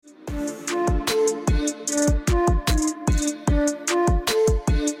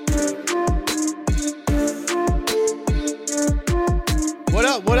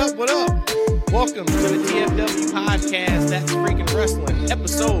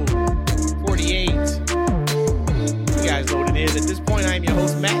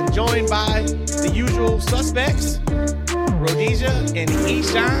joined by the usual suspects, Rhodesia and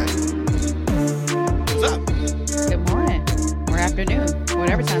Eshawn. What's up? Good morning or afternoon,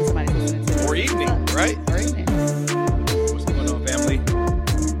 whatever time somebody's listening to. Or evening, right? Or evening. What's going on, family?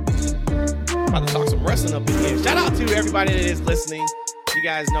 About to talk some wrestling up in here. Shout out to everybody that is listening. You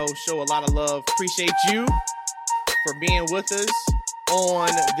guys know, show a lot of love. Appreciate you for being with us on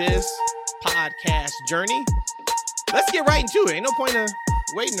this podcast journey. Let's get right into it. Ain't no point of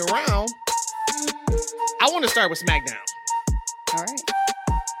waiting around. I want to start with SmackDown. All right.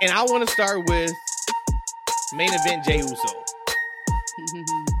 And I want to start with main event Jey Uso.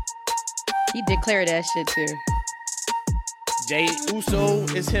 He declared that shit too. Jey Uso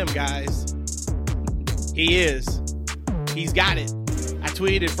is him, guys. He is. He's got it. I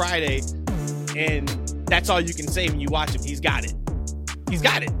tweeted Friday, and that's all you can say when you watch him. He's got it. He's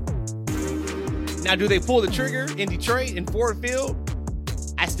got it. Now, do they pull the trigger in Detroit in Ford Field?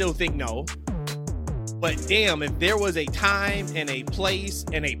 I still think no. But damn, if there was a time and a place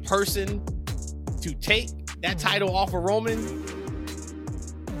and a person to take that title off of Roman,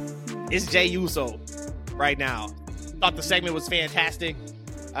 it's Jey Uso right now. Thought the segment was fantastic.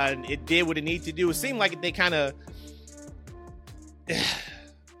 It did what it needed to do. It seemed like they kind of...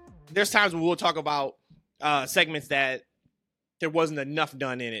 There's times when we'll talk about segments that there wasn't enough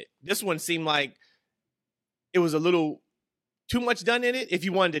done in it. This one seemed like it was a little too much done in it if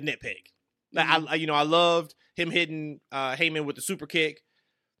you wanted to nitpick. Like, I loved him hitting Heyman with the super kick,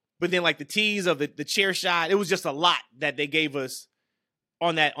 but then like the tease of the chair shot, it was just a lot that they gave us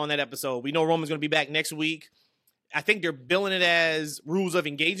on that episode. We know Roman's going to be back next week. I think they're billing it as rules of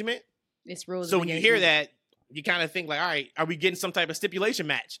engagement. It's rules. So of when engagement. you hear that, you kind of think like, all right, are we getting some type of stipulation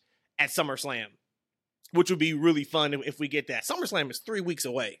match at SummerSlam? Which would be really fun if we get that. SummerSlam is 3 weeks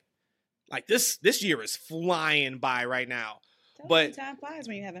away. Like this year is flying by right now. But time flies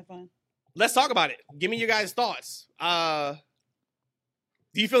when you're having fun. Let's talk about it. Give me your guys' thoughts. Do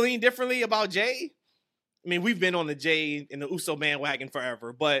you feel any differently about Jey? I mean, we've been on the Jey and the Uso bandwagon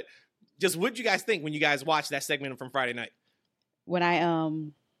forever, but just what did you guys think when you guys watched that segment from Friday night? When I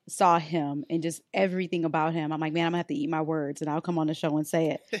saw him and just everything about him, I'm like, man, I'm gonna have to eat my words, and I'll come on the show and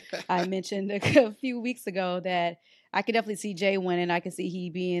say it. I mentioned a few weeks ago that I could definitely see Jey winning. I could see he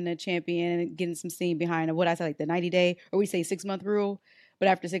being a champion and getting some steam behind him. What I say, like the 90-day, or we say 6-month rule, but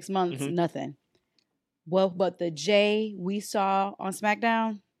after 6 months, nothing. Well, but the Jey we saw on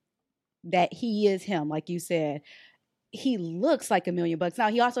SmackDown, that he is him, like you said. He looks like $1 million. Now,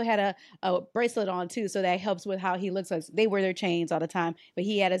 he also had a bracelet on too, so that helps with how he looks. Like they wear their chains all the time, but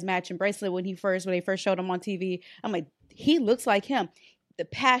he had his matching bracelet when they first showed him on TV. I'm like, he looks like him. The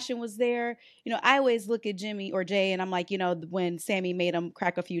passion was there. I always look at Jimmy or Jey, and I'm like, when Sammy made him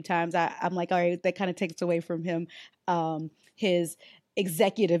crack a few times, I'm like, all right, that kind of takes away from him, his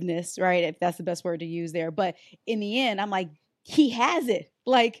executiveness, right? If that's the best word to use there. But in the end, I'm like, he has it.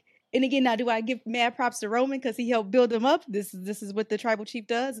 Like, and again, now do I give mad props to Roman because he helped build him up? This is what the tribal chief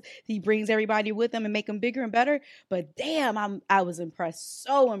does. He brings everybody with him and make them bigger and better. But damn, I was impressed.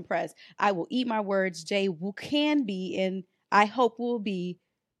 So impressed. I will eat my words. Jey can be, and I hope will be,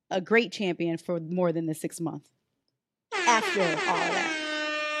 a great champion for more than the 6 months. After all that.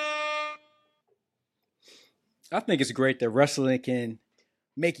 I think it's great that wrestling can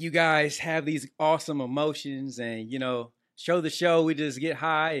make you guys have these awesome emotions and, show the show. We just get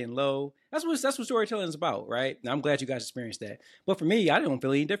high and low. That's what storytelling is about, right? And I'm glad you guys experienced that. But for me, I don't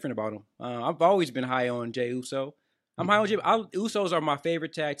feel any different about him. I've always been high on Jey Uso. I'm high on Jey. Usos are my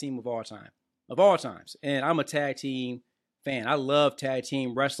favorite tag team of all time. Of all times. And I'm a tag team fan. I love tag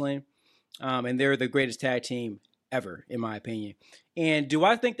team wrestling. And they're the greatest tag team ever, in my opinion. And do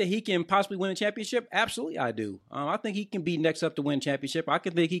I think that he can possibly win a championship? Absolutely, I do. I think he can be next up to win a championship. I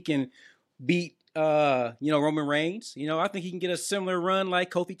can think he can beat Roman Reigns. I think he can get a similar run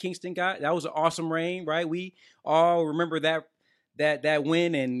like Kofi Kingston got. That was an awesome reign, right? We all remember that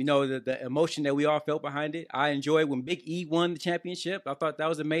win and the emotion that we all felt behind it. I enjoyed when Big E won the championship. I thought that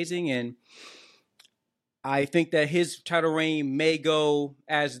was amazing, and I think that his title reign may go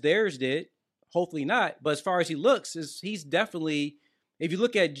as theirs did. Hopefully not. But as far as he looks, he's definitely, if you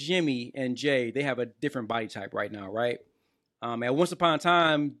look at Jimmy and Jey, they have a different body type right now, right? And once upon a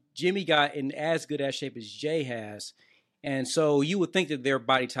time, Jimmy got in as good as shape as Jey has. And so you would think that their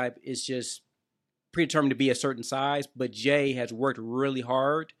body type is just predetermined to be a certain size. But Jey has worked really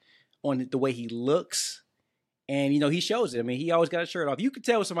hard on the way he looks. And, he shows it. I mean, he always got a shirt off. You can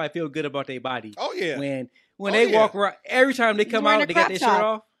tell when somebody feel good about their body. Oh, yeah. When they walk around, every time they come out, they got their shirt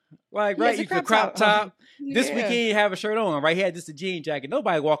off. Like, right, you can crop top. This week he didn't have a shirt on, right? He had just a jean jacket.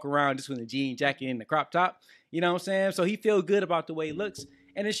 Nobody walk around just with a jean jacket and the crop top. You know what I'm saying? So he feel good about the way he looks.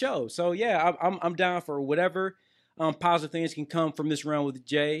 and it shows. So yeah, I'm down for whatever positive things can come from this run with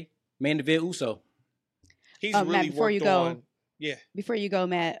Jay. Main event Uso. He's really Matt, worked on. Yeah. Before you go,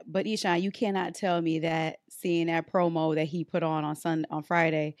 Matt, but Eshaun, you cannot tell me that seeing that promo that he put on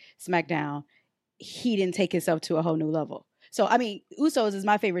Friday, SmackDown, he didn't take himself to a whole new level. So I mean, Usos is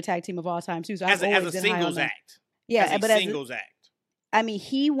my favorite tag team of all time too. So as a singles act. Yeah, but singles act. I mean,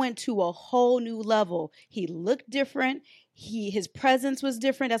 he went to a whole new level. He looked different. His presence was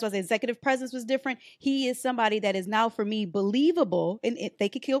different. That's why the executive presence was different. He is somebody that is now, for me, believable, and if they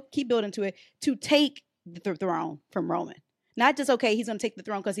could keep building to it, to take the throne from Roman. Not just, okay, he's going to take the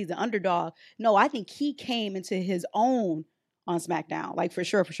throne because he's an underdog. No, I think he came into his own on SmackDown. Like, for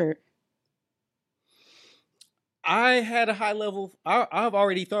sure. I had a high level. I've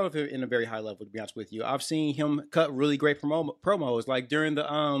already thought of him in a very high level, to be honest with you. I've seen him cut really great promos, like during the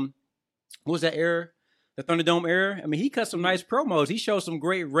what was that era? The Thunderdome era. I mean, he cut some nice promos. He showed some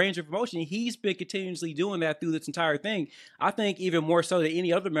great range of promotion. He's been continuously doing that through this entire thing. I think even more so than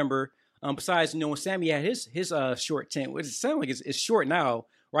any other member, besides, when Sammy had his short stint, which it sounds like it's short now,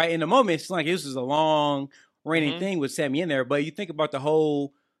 right? In the moment, it's like this is a long reigning thing with Sammy in there. But you think about the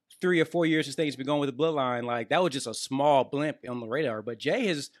whole 3 or 4 years this thing's been going with the bloodline, like that was just a small blimp on the radar. But Jay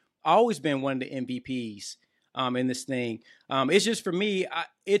has always been one of the MVPs in this thing. It's just, for me,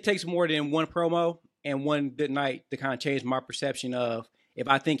 it takes more than one promo and one good night to kind of change my perception of if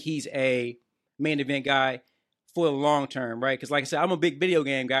I think he's a main event guy for the long term, right? Because like I said, I'm a big video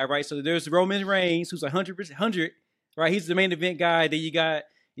game guy, right? So there's Roman Reigns, who's 100, right? He's the main event guy. Then you got,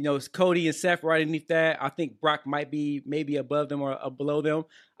 Cody and Seth right underneath that. I think Brock might be maybe above them or below them.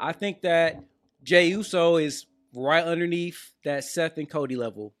 I think that Jey Uso is right underneath that Seth and Cody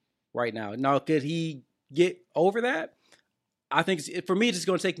level right now. Now, could he get over that? I think for me, it's just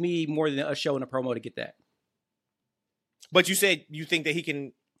going to take me more than a show and a promo to get that. But you said you think that he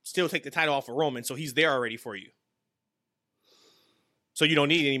can still take the title off of Roman, so he's there already for you. So you don't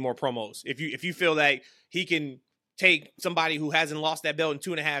need any more promos. If you feel like he can take somebody who hasn't lost that belt in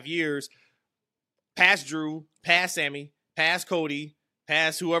 2.5 years, past Drew, past Sammy, past Cody,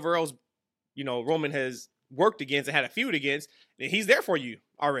 past whoever else, Roman has worked against and had a feud against, then he's there for you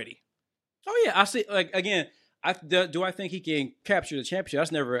already. Oh yeah, I see. Like, again, do I think he can capture the championship?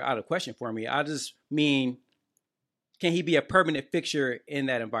 That's never out of question for me. I just mean, can he be a permanent fixture in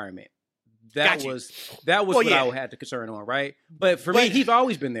that environment? That was what I had the concern on, right? But for me, he's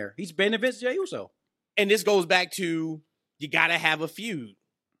always been there. He's been against Jey Uso. And this goes back to, you got to have a feud,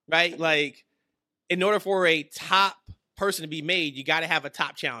 right? Like, in order for a top person to be made, you got to have a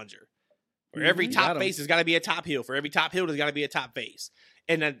top challenger. For every top face, there's got to be a top heel. For every top heel, there's got to be a top face.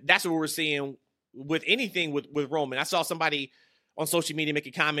 And that's what we're seeing with anything with Roman. I saw somebody on social media make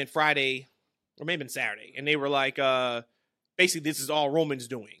a comment Friday, or maybe Saturday, and they were like, basically, this is all Roman's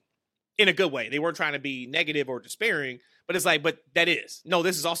doing. In a good way. They weren't trying to be negative or despairing, but it's like, but that is. No,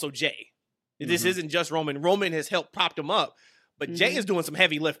 this is also Jay. This isn't just Roman. Roman has helped propped him up, but Jay is doing some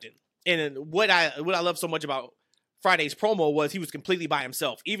heavy lifting. And what I love so much about Friday's promo was he was completely by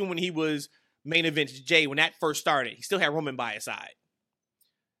himself. Even when he was main event Jay, when that first started, he still had Roman by his side.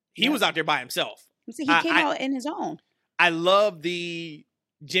 He was out there by himself. See, he came out in his own. I love the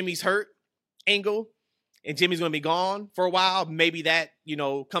Jimmy's hurt angle. And Jimmy's going to be gone for a while. Maybe that,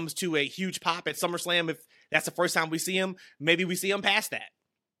 comes to a huge pop at SummerSlam. If that's the first time we see him, maybe we see him past that.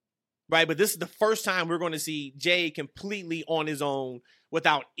 Right? But this is the first time we're going to see Jay completely on his own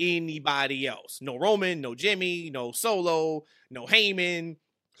without anybody else. No Roman, no Jimmy, no Solo, no Heyman,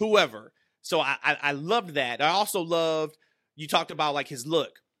 whoever. So I loved that. I also loved, you talked about like his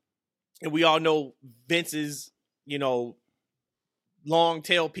look. And we all know Vince's, long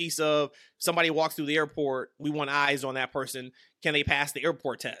tail piece of somebody walks through the airport, we want eyes on that person. Can they pass the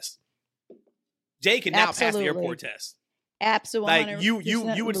airport test? Jay can now pass the airport test. Absolutely. Like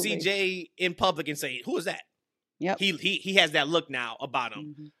you would see Jay in public and say, "Who is that?" Yep. He has that look now about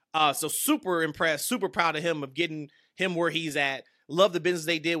him. So super impressed, super proud of him, of getting him where he's at. Love the business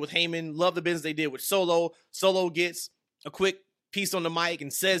they did with Heyman. Love the business they did with Solo. Solo gets a quick piece on the mic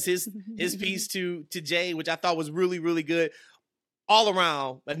and says his piece to Jay, which I thought was really, really good. All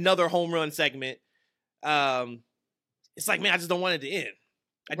around, another home run segment. It's like, man, I just don't want it to end.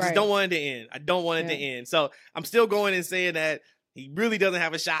 I just don't want it to end. I don't want it to end. So I'm still going and saying that he really doesn't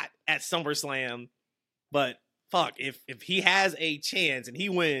have a shot at SummerSlam. But fuck, if he has a chance and he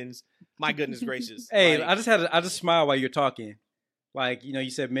wins, my goodness gracious. Hey, like, I just smile while you're talking. Like, you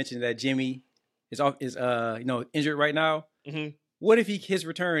mentioned that Jimmy is injured right now. Mm-hmm. What if his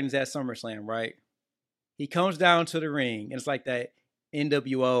return is at SummerSlam, right? He comes down to the ring, and it's like that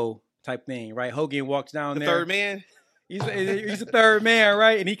NWO type thing, right? Hogan walks down there. The third man? He's the third man,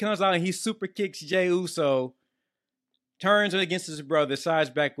 right? And he comes out and he super kicks Jey Uso, turns against his brother, sides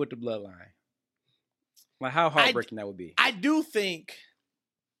back with the bloodline. Like, how heartbreaking that would be. I do think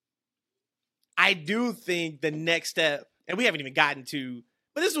the next step, and we haven't even gotten to,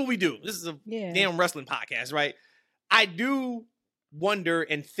 but this is what we do. This is a damn wrestling podcast, right? I do wonder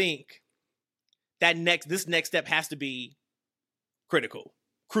and think that this next step has to be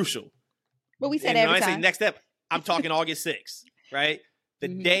crucial. But we said every time. I say next step, I'm talking August 6th, right? The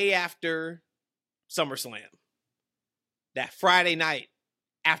day after SummerSlam. That Friday night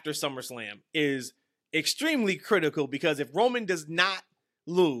after SummerSlam is extremely critical because if Roman does not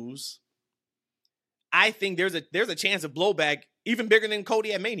lose, I think there's a chance of blowback even bigger than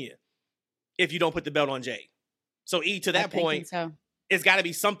Cody at Mania if you don't put the belt on Jey. So to that point, it's got to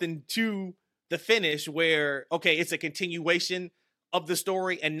be something to the finish where, okay, it's a continuation of the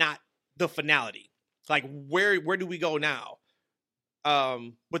story and not the finality. Like, where do we go now?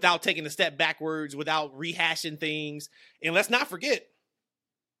 Without taking a step backwards, without rehashing things. And let's not forget,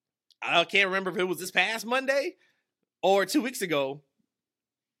 I can't remember if it was this past Monday or 2 weeks ago,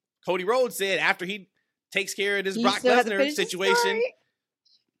 Cody Rhodes said after he takes care of this Brock Lesnar situation,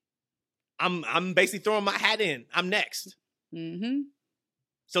 I'm basically throwing my hat in. I'm next. Mm-hmm.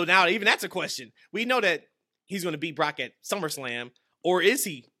 So now even that's a question. We know that he's going to beat Brock at SummerSlam, or is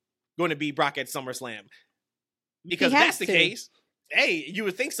he going to beat Brock at SummerSlam? Because if that's the case, hey, you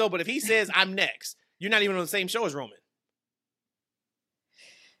would think so, but if he says I'm next, you're not even on the same show as Roman.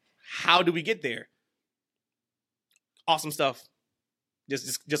 How do we get there? Awesome stuff.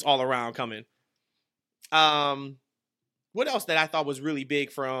 Just all around coming. What else that I thought was really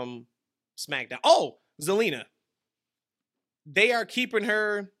big from SmackDown? Oh, Zelina. They are keeping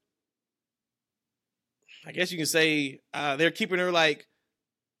her, I guess you can say, they're keeping her like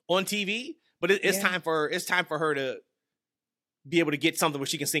on TV, but it's time for her to be able to get something where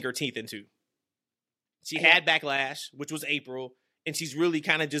she can sink her teeth into. She had Backlash, which was April, and she's really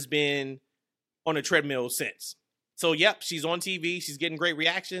kind of just been on a treadmill since. So, yep, she's on TV. She's getting great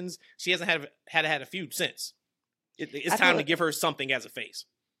reactions. She hasn't had a feud since. It's time to give her something as a face.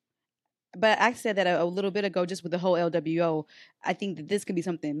 But I said that a little bit ago, just with the whole LWO. I think that this could be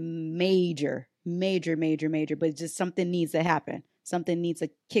something major, but just something needs to happen. Something needs to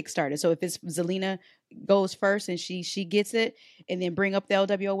kickstart it. So if it's Zelina goes first and she gets it, and then bring up the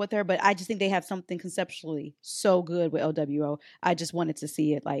LWO with her. But I just think they have something conceptually so good with LWO. I just wanted to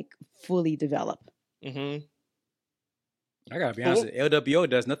see it like fully develop. Mm-hmm. I gotta be honest, LWO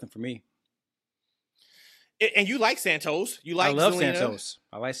does nothing for me. And you like Santos. I love Zelina. Santos.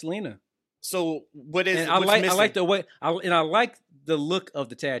 I like Selena. So what is? And I like the way. I like the look of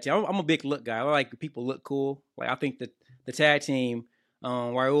the tag team. I'm a big look guy. I like people look cool. Like I think that the tag team,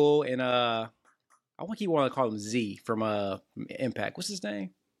 Raul and I want to keep wanting to call him Z from Impact. What's his name?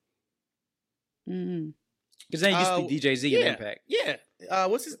 His name used to be DJ Z in Impact. Yeah.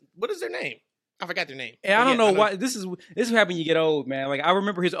 What is their name? I forgot their name. And I don't know why. This is what happens when you get old, man. Like I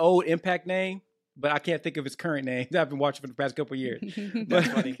remember his old Impact name, but I can't think of his current name. I've been watching for the past couple of years. That's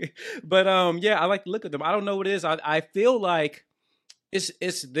funny. But I like to look at them. I don't know what it is. I feel like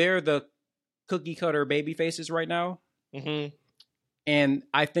they're the cookie cutter baby faces right now. Mm-hmm. And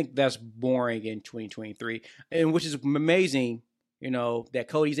I think that's boring in 2023. And which is amazing, that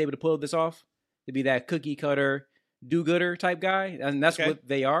Cody's able to pull this off, to be that cookie cutter do-gooder type guy. And that's what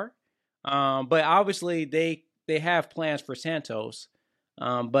they are. But obviously they have plans for Santos.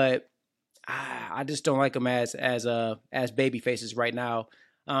 But I just don't like them as baby faces right now.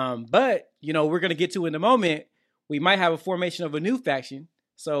 But we're gonna get to in a moment. We might have a formation of a new faction,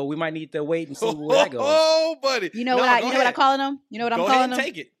 so we might need to wait and see where that goes. Oh, buddy! You know what I'm calling them? You know what I'm calling them?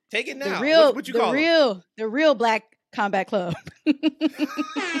 Take it now. What you call them? The real Black Combat Club.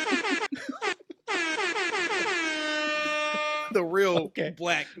 The real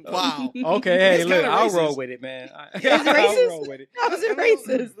black. Wow. Okay, hey, look, I'll roll with it, man. Is it racist? Roll with it. How is it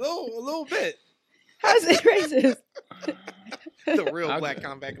racist? A little bit. How is it racist? The real Black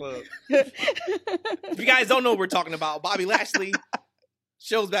Combat Club. If you guys don't know what we're talking about, Bobby Lashley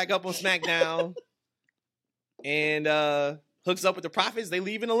shows back up on SmackDown and hooks up with the Profits. They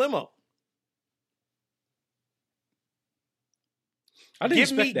leave in a limo. I didn't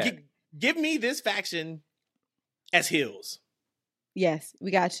expect that. Give me this faction as heels. Yes,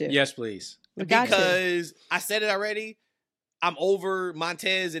 we got you. Yes, please. Because I said it already. I'm over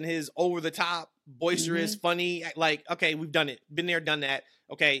Montez and his over-the-top, boisterous, funny. Like, okay, we've done it. Been there, done that.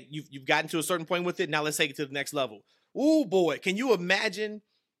 Okay, you've gotten to a certain point with it. Now let's take it to the next level. Ooh, boy. Can you imagine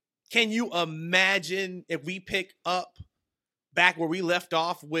if we pick up back where we left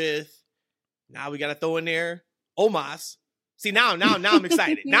off with, now we got to throw in there Omos. See, now I'm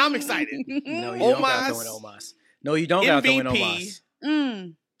excited. Now I'm excited. No, you don't got to throw in Omos. No, you don't got to throw in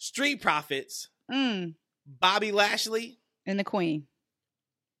Omos. Street Profits. Mm. Bobby Lashley. And the Queen.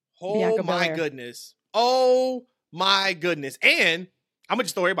 Oh, Bianca my Belair. goodness. Oh, my goodness. And I'm going to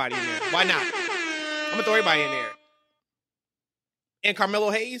just throw everybody in there. Why not? I'm going to throw everybody in there. And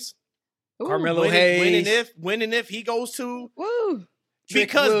Carmelo Hayes. Ooh. Carmelo Hayes. When and if he goes to. Woo.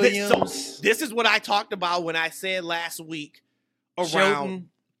 Because this is what I talked about when I said last week around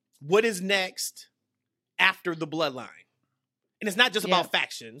what is next after the bloodline. And it's not just about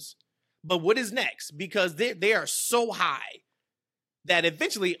factions, but what is next? Because they are so high that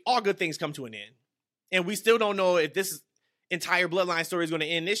eventually all good things come to an end. And we still don't know if this entire bloodline story is going to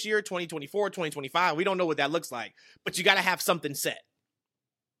end this year, 2024, 2025. We don't know what that looks like, but you got to have something set.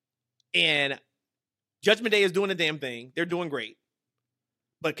 And Judgment Day is doing the damn thing. They're doing great.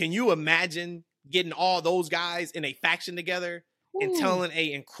 But can you imagine getting all those guys in a faction together and telling an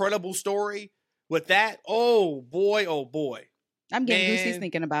incredible story with that? Oh, boy, oh, boy. I'm getting goosies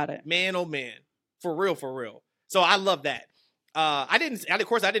thinking about it. Man, oh, man. For real, for real. So I love that. I didn't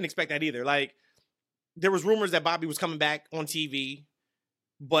expect that either. Like, there was rumors that Bobby was coming back on TV,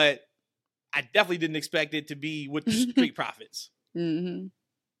 but I definitely didn't expect it to be with the Street Profits. Mm-hmm.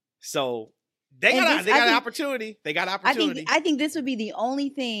 So they got an opportunity. They got opportunity. I think this would be the only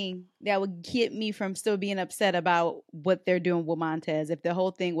thing that would get me from still being upset about what they're doing with Montez. If the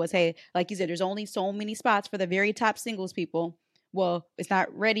whole thing was, hey, like you said, there's only so many spots for the very top singles people. Well, it's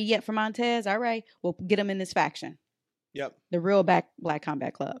not ready yet for Montez. All right, we'll get him in this faction. Yep. The real Black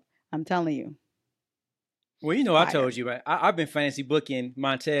Combat Club. I'm telling you. Well, you know, I told you, I've been fantasy booking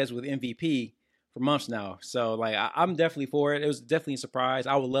Montez with MVP for months now. So, like, I'm definitely for it. It was definitely a surprise.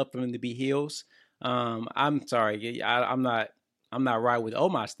 I would love for them to be heels. I'm sorry. I'm not right with the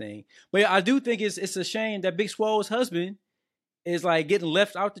Omos thing. But I do think it's a shame that Big Swole's husband is, like, getting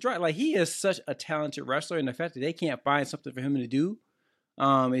left out the dry. Like, he is such a talented wrestler, and the fact that they can't find something for him to do,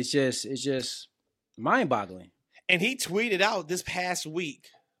 it's just mind-boggling. And he tweeted out this past week,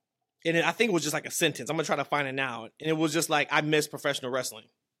 and I think it was just like a sentence. I'm going to try to find it now. And it was just like, I miss professional wrestling.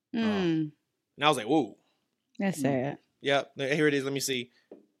 And I was like, whoa. That's sad. Yep. Here it is. Let me see.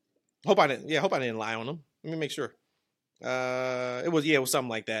 Hope I didn't lie on him. Let me make sure. It was something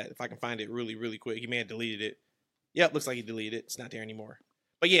like that. If I can find it really, really quick. He may have deleted it. Yep, looks like he deleted it. It's not there anymore.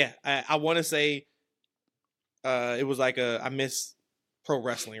 But yeah, I want to say it was like I miss pro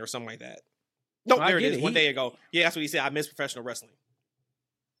wrestling or something like that. No, there it is. One day ago. Yeah, that's what he said. I miss professional wrestling.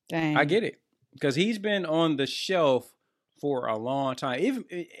 Dang. I get it. Because he's been on the shelf for a long time. Even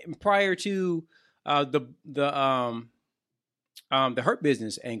prior to the Hurt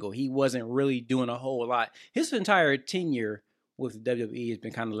Business angle, he wasn't really doing a whole lot. His entire tenure with WWE has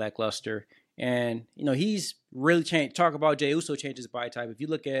been kind of lackluster. And, you know, he's really changed. Talk about Jey Uso changed his body type. If you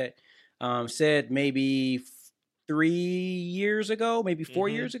look at, said maybe 3 years ago, maybe 4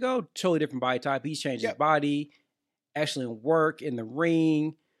 years ago, totally different body type. He's changed his body, actually in work, in the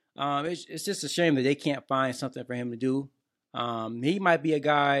ring. It's just a shame that they can't find something for him to do. He might be a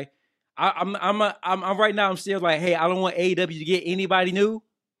guy. I'm right now. I'm still like, hey, I don't want AEW to get anybody new,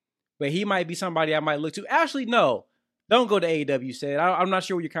 but he might be somebody I might look to. Actually, no, don't go to AEW. Said I'm not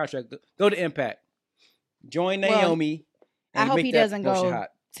sure what your contract. Go to Impact. Join Naomi. I hope he doesn't go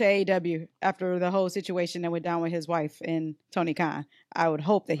to AEW after the whole situation that went down with his wife and Tony Khan. I would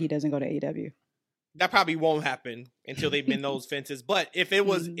hope that he doesn't go to AEW. That probably won't happen until they mend those fences. But if it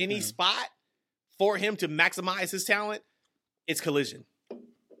was any spot for him to maximize his talent, it's Collision.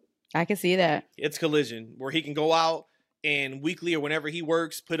 I can see that. It's Collision, where he can go out and weekly or whenever he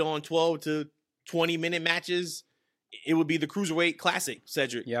works, put on 12 to 20-minute matches. It would be the Cruiserweight Classic,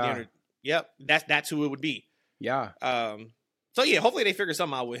 Cedric. Yeah. Yep. That's who it would be. Yeah. So, yeah, hopefully they figure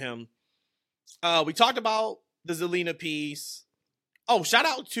something out with him. We talked about the Zelina piece. Oh, shout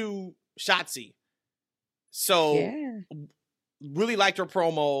out to Shotzi. So, really liked her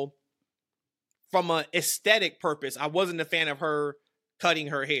promo. From an aesthetic purpose, I wasn't a fan of her cutting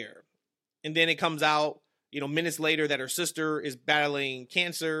her hair. And then it comes out, minutes later that her sister is battling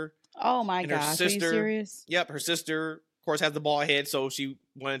cancer. Oh, my gosh. Are you serious? Yep. Her sister, of course, has the bald head, so she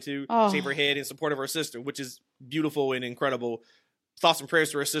wanted to shave her head in support of her sister, which is beautiful and incredible. Thoughts and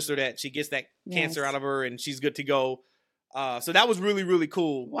prayers to her sister that she gets that cancer out of her and she's good to go. So that was really, really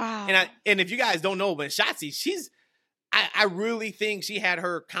cool. Wow. And if you guys don't know, but Shotzi, I really think she had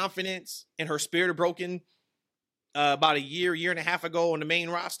her confidence and her spirit broken about a year and a half ago on the main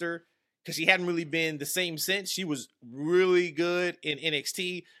roster because she hadn't really been the same since. She was really good in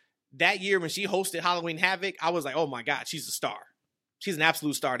NXT. That year when she hosted Halloween Havoc, I was like, oh my God, she's a star. She's an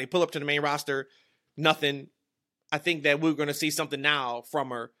absolute star. They pull up to the main roster, nothing. I think that we're going to see something now from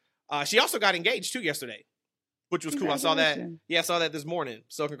her. She also got engaged too yesterday, which was cool. I saw that. Yeah, I saw that this morning.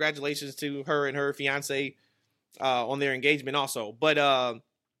 So congratulations to her and her fiance on their engagement also. But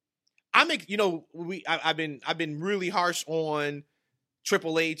I've been really harsh on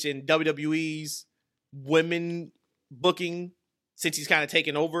Triple H and WWE's women booking since he's kind of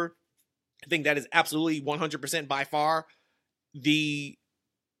taken over. I think that is absolutely 100% by far the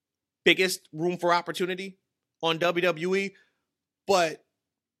biggest room for opportunity on WWE. But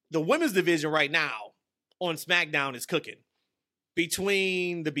the women's division right now on SmackDown is cooking.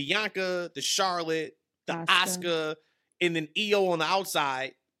 Between the Bianca, the Charlotte, the Asuka, and then Io on the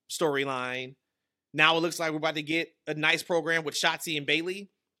outside storyline. Now it looks like we're about to get a nice program with Shotzi and Bayley.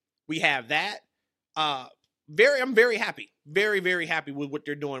 We have that. I'm very happy. Very, very happy with what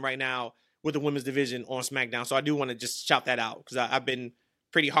they're doing right now with the women's division on SmackDown. So I do want to just shout that out because I've been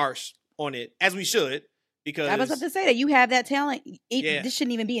pretty harsh on it, as we should. Because I was about to say that you have that talent. This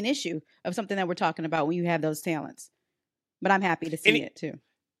shouldn't even be an issue of something that we're talking about when you have those talents. But I'm happy to see it too.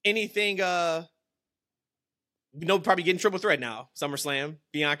 Anything, probably getting triple threat now. SummerSlam,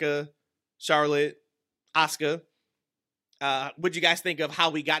 Bianca, Charlotte, Asuka. What'd you guys think of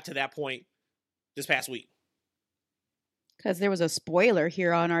how we got to that point this past week? Because there was a spoiler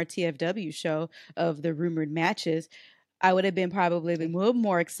here on our TFW show of the rumored matches. I would have been probably a little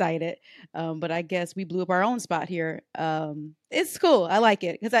more excited, but I guess we blew up our own spot here. It's cool. I like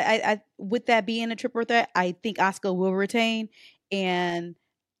it because I with that being a triple threat, I think Asuka will retain, and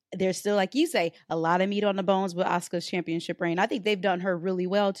there's still, like you say, a lot of meat on the bones with Asuka's championship reign. I think they've done her really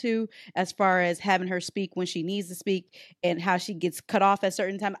well too, as far as having her speak when she needs to speak and how she gets cut off at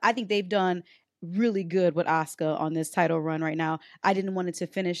certain time. I think they've done really good with Asuka on this title run right now. I didn't want it to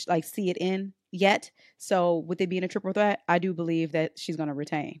finish, see it in yet. So with it being a triple threat, I do believe that she's going to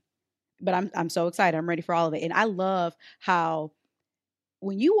retain. But I'm so excited. I'm ready for all of it. And I love how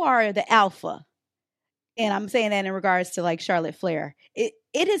when you are the alpha, and I'm saying that in regards to Charlotte Flair,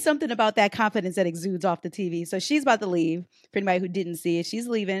 it is something about that confidence that exudes off the TV. So she's about to leave. For anybody who didn't see it, she's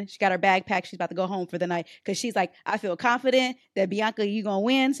leaving. She got her bag packed. She's about to go home for the night because she's like, I feel confident that Bianca, you're going to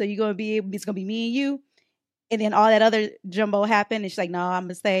win. So it's going to be me and you. And then all that other jumbo happened. And she's like, no, I'm going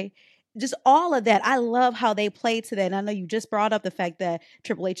to stay. Just all of that. I love how they play to that. And I know you just brought up the fact that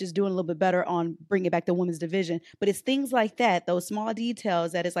Triple H is doing a little bit better on bringing back the women's division. But it's things like that, those small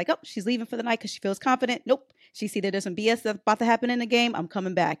details that it's like, oh, she's leaving for the night because she feels confident. Nope. She see that there's some BS that's about to happen in the game. I'm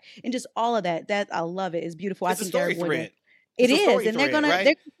coming back. And just all of that. That I love it. It's beautiful. It's I think a story thread. It is. And they're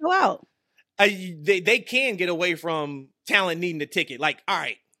gonna go out. They can get away from talent needing a ticket. All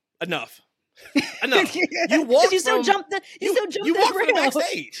right, enough. Enough. You walk. You still jump the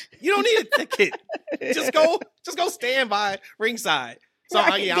backstage. You don't need a ticket. just go stand by ringside. So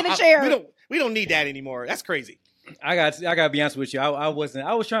right, get a chair. We don't need that anymore. That's crazy. I got to be honest with you. I was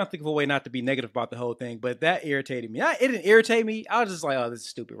trying to think of a way not to be negative about the whole thing, but that irritated me. It didn't irritate me. I was just like, oh, this is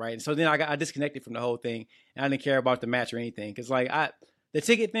stupid, right? And so then I disconnected from the whole thing, and I didn't care about the match or anything because the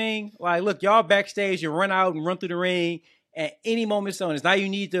ticket thing. Look, y'all backstage, you run out and run through the ring at any moment. So now you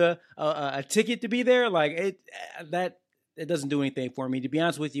need a ticket to be there. It doesn't do anything for me. To be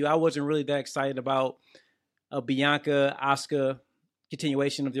honest with you, I wasn't really that excited about a Bianca Asuka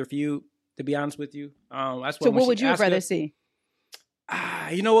continuation of their feud. To be honest with you, that's so. What would you rather see?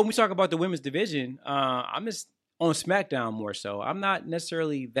 When we talk about the women's division, I'm just on SmackDown more so. I'm not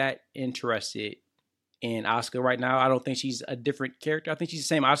necessarily that interested in Asuka right now. I don't think she's a different character. I think she's the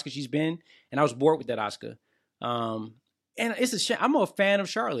same Asuka she's been, and I was bored with that Asuka. And it's a shame. I'm a fan of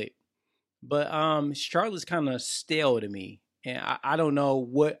Charlotte, but Charlotte's kind of stale to me, and I don't know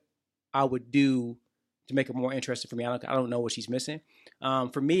what I would do to make it more interesting for me. I don't know what she's missing.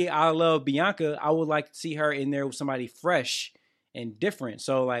 For me, I love Bianca. I would like to see her in there with somebody fresh and different.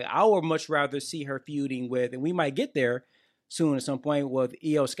 So I would much rather see her feuding with, and we might get there soon at some point, with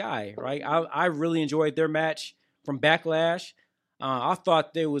Io Sky, right? I really enjoyed their match from Backlash. I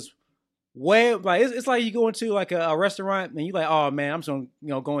thought there was it's like you go into a restaurant and you oh man, I'm just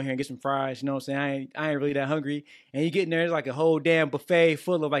gonna go in here and get some fries. You know what I'm saying? I ain't really that hungry. And you get in there, there's a whole damn buffet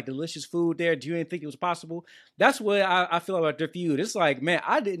full of delicious food there. Do you even think it was possible? That's what I feel about their feud. It's man,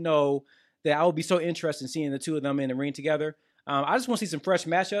 I didn't know that I would be so interested in seeing the two of them in the ring together. I just want to see some fresh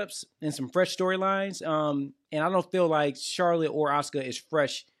matchups and some fresh storylines. And I don't feel like Charlotte or Asuka is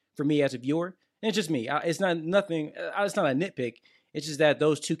fresh for me as a viewer. And it's just me. It's not nothing. It's not a nitpick. It's just that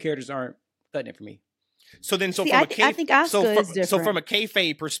those two characters aren't cutting it for me. So then, I think Asuka is different. So from a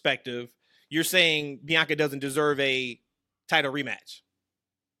kayfabe perspective, you're saying Bianca doesn't deserve a title rematch?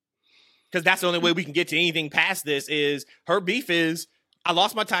 Because that's the only way we can get to anything past this is her beef is I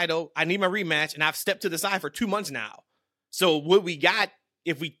lost my title. I need my rematch, and I've stepped to the side for 2 months now. So what we got,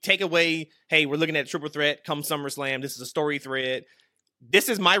 if we take away, hey, we're looking at a triple threat come SummerSlam. This is a story thread. This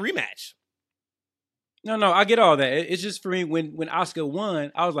is my rematch. No, I get all that. It's just for me, when Asuka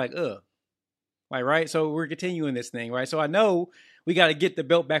won, I was like, ugh. Like, right? So we're continuing this thing, right? So I know we got to get the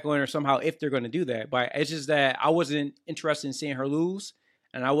belt back on her somehow if they're going to do that. But it's just that I wasn't interested in seeing her lose,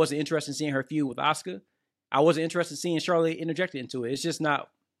 and I wasn't interested in seeing her feud with Asuka. I wasn't interested in seeing Charlotte interjected into it. It's just not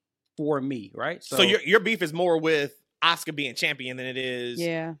for me, right? So your beef is more with Asuka being champion than it is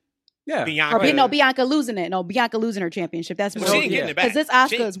Bianca. Or Bianca losing it. No, Bianca losing her championship. That's more. She ain't getting it back. Because this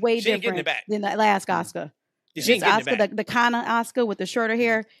Asuka is way different than the last Asuka. This Asuka, the kind of Asuka with the shorter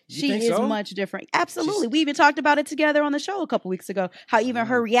hair, she is much different. Absolutely. We even talked about it together on the show a couple weeks ago, how even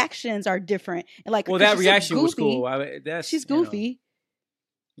her reactions are different. And like, well, that reaction so was cool. She's goofy.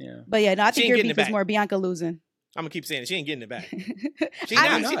 Yeah. But yeah, no, I think your beef is more Bianca losing. I'm gonna keep saying it. She ain't getting it back. She's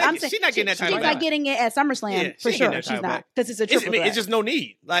not getting that title back. She's not getting it at SummerSlam for sure. She's not, because it's a triple threat. It's just no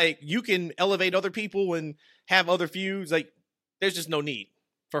need. Like, you can elevate other people and have other feuds. Like, there's just no need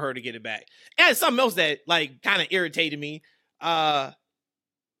for her to get it back. And something else that like kind of irritated me. Gunther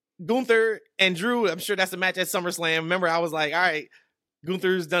and Drew. I'm sure that's a match at SummerSlam. Remember, I was like, all right,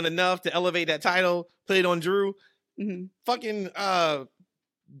 Gunther's done enough to elevate that title. Put it on Drew. Mm-hmm. Fucking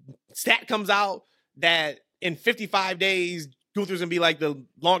stat comes out that in 55 days, Gunther's gonna be like the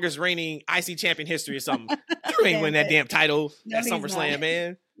longest reigning IC champion history or something. Drew ain't win that damn title at SummerSlam,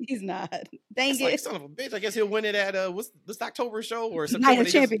 man. He's not. Dang it. Like, son of a bitch. I guess he'll win it at what's this October show or September?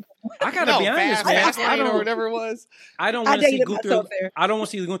 Champion. I gotta be honest, man. I don't know, whatever it was. I don't want to see Gunther. I don't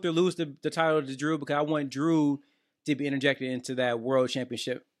want to see Gunther lose the title to Drew, because I want Drew to be interjected into that world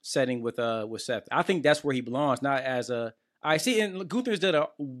championship setting with Seth. I think that's where he belongs, not as a IC. And Gunther's did a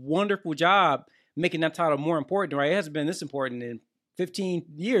wonderful job making that title more important, right? It hasn't been this important in 15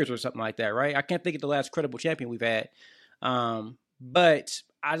 years or something like that, right? I can't think of the last credible champion we've had. But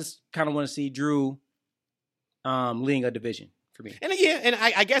I just kind of want to see Drew leading a division for me. And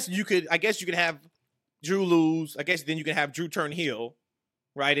I guess you could have Drew lose. I guess then you can have Drew turn heel,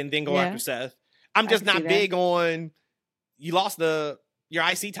 right? And then go after Seth. I'm just not big on, you lost your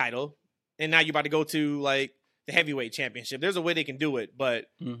IC title and now you're about to go to like the heavyweight championship. There's a way they can do it, but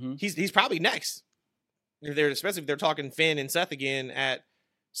he's probably next. Especially if they're talking Finn and Seth again at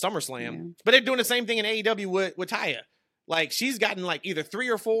SummerSlam. Yeah. But they're doing the same thing in AEW with Taya. Like, she's gotten like either 3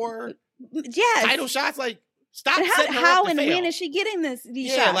 or 4 title shots. Like, stop. How and when is she getting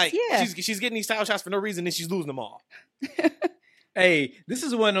these shots? Like, she's getting these title shots for no reason, and she's losing them all. Hey, this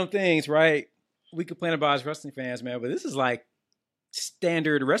is one of them things, right? We complain about as wrestling fans, man, but this is like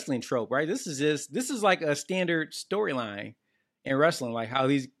standard wrestling trope, right? This is like a standard storyline in wrestling, like how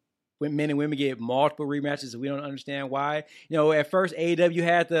these men and women get multiple rematches and we don't understand why. You know, at first AEW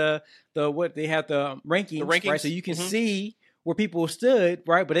had the rankings, right? So you can see where people stood,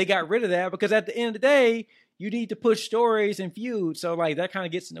 right? But they got rid of that because at the end of the day, you need to push stories and feuds. So like that kind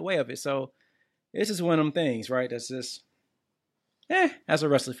of gets in the way of it. So this is one of them things, right? That's just as a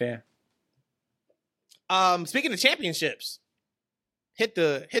wrestling fan. Speaking of championships, hit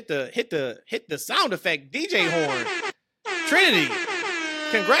the sound effect DJ horn. Trinity.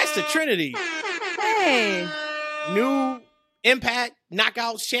 Congrats to Trinity. Hey. New Impact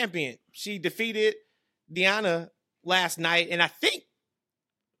Knockouts champion. She defeated Deanna last night, and I think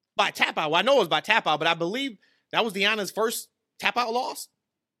by tap out. Well, I know it was by tap out, but I believe that was Deanna's first tap out loss.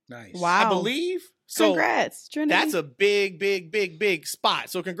 Nice. Wow. I believe. So congrats, Trinity. That's a big spot.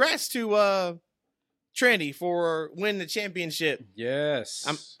 So congrats to Trinity for winning the championship.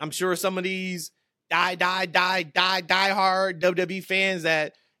 Yes. I'm sure some of these die hard WWE fans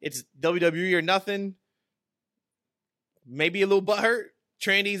that it's WWE or nothing, maybe a little butthurt.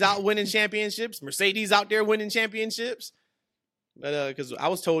 Trinity's out winning championships. Mercedes out there winning championships. But because I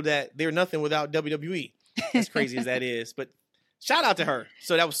was told that they're nothing without WWE. As crazy as that is. But shout out to her.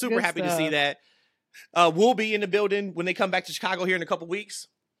 So that was super Good happy stuff. to see that. We'll be in the building when they come back to Chicago here in a couple weeks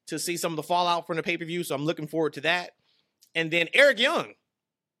to see some of the fallout from the pay-per-view. So I'm looking forward to that. And then Eric Young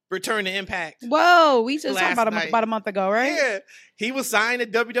returned to Impact. Whoa, we just talked about night. about a month ago, right? Yeah, he was signed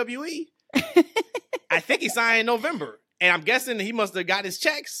at WWE. I think he signed in November. And I'm guessing he must have got his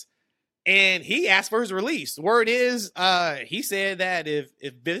checks. And he asked for his release. The word is, he said that if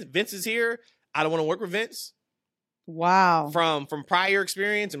Vince is here, I don't want to work with Vince. Wow. From prior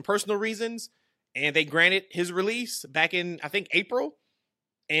experience and personal reasons. And they granted his release back in, I think, April.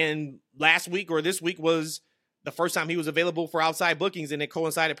 And last week or this week was the first time he was available for outside bookings, and it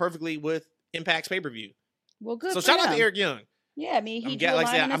coincided perfectly with Impact's pay-per-view. Well, good. So for shout him. out to Eric Young. Yeah, I mean,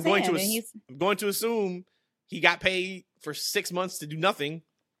 I'm going to assume he got paid for 6 months to do nothing,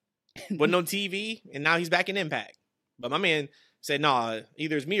 wasn't on TV, and now he's back in Impact. But my man said, "Nah,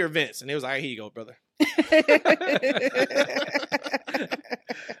 either it's me or Vince," and it was like, "Here you go, brother."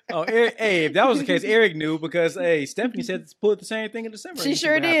 Oh, hey, if that was the case, Eric knew because Stephanie said to pull the same thing in December. She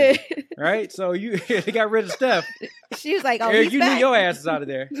sure did. Right? So they got rid of Steph. She was like, "Oh, Eric, he's you back." knew your ass is out of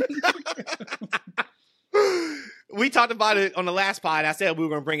there. We talked about it on the last pod. I said we were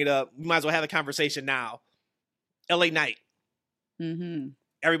going to bring it up. We might as well have a conversation now. LA Knight. Mm-hmm.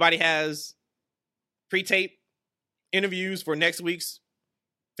 Everybody has pre-tape interviews for next week's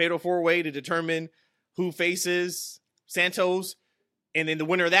Fatal 4-Way to determine who faces Santos. And then the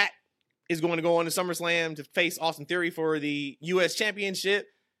winner of that is going to go on to SummerSlam to face Austin Theory for the U.S. Championship.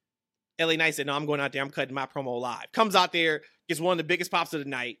 LA Knight said, "No, I'm going out there. I'm cutting my promo live." Comes out there, gets one of the biggest pops of the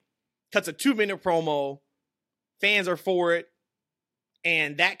night, cuts a 2-minute promo. Fans are for it.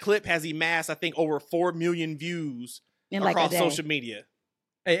 And that clip has amassed, I think, over 4 million views In across like social media.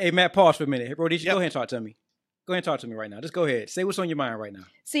 Hey, Matt, pause for a minute. Hey, bro, Yep. go ahead and talk to me. Go ahead and talk to me right now. Just go ahead. Say what's on your mind right now.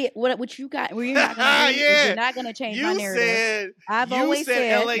 See what you got? Where you're not gonna Yeah. you're not gonna change my narrative. You always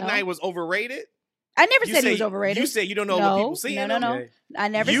said LA no. Knight was overrated. I never You said he was overrated. You said you don't know No, what people see in no, him. no. Okay. I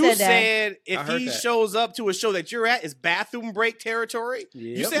never You said that. said I if heard he that. shows up to a show that you're at, it's bathroom break territory.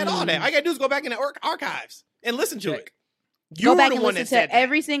 You Yep. said all that. All you gotta do is go back in the archives and listen to Check. it. You Go were back the and one listen that to said that.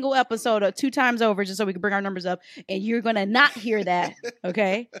 every single episode 2 times over just so we can bring our numbers up. And you're going to not hear that,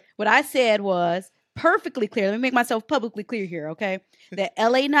 okay? What I said was perfectly clear. Let me make myself publicly clear here, okay? That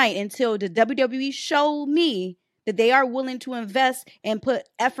LA Knight, until the WWE show me that they are willing to invest and put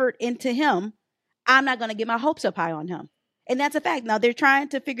effort into him, I'm not going to get my hopes up high on him. And that's a fact. Now, they're trying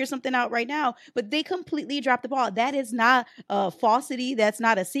to figure something out right now, but they completely dropped the ball. That is not a falsity. That's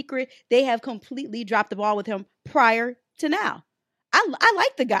not a secret. They have completely dropped the ball with him prior to now. I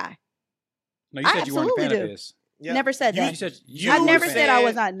like the guy. No, you I said you weren't a fan absolutely of do. this. Yeah. Never said You that. said You I never said- said I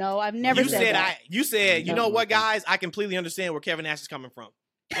was not. No, I've never you said that. You said, you No. know what, guys? I completely understand where Kevin Nash is coming from.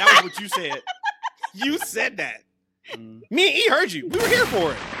 That was what you said. You said that. Mm. Me and E heard you. We were here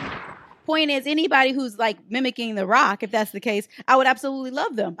for it. Point is, anybody who's like mimicking The Rock, if that's the case, I would absolutely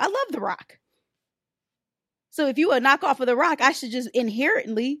love them. I love The Rock. So if you a knockoff of The Rock, I should just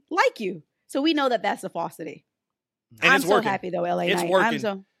inherently like you. So we know that that's a falsity. And I'm it's so working. happy though, LA It's Knight.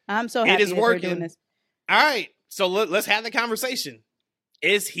 working. I'm so It happy is that they're working. doing this. All right. So let's have the conversation.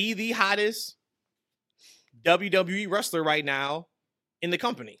 Is he the hottest WWE wrestler right now in the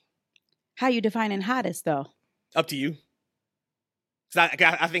company? How you defining hottest though? Up to you. 'Cause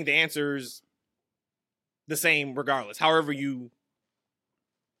I think the answer is the same regardless, however you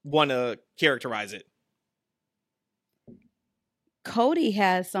want to characterize it. Cody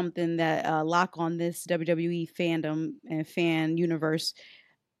has something that lock on this WWE fandom and fan universe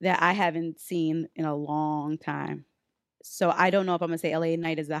that I haven't seen in a long time. So I don't know if I'm gonna say LA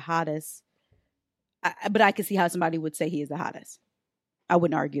Knight is the hottest, but I can see how somebody would say he is the hottest. I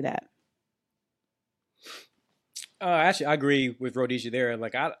wouldn't argue that. Actually, I agree with Rhodesia there.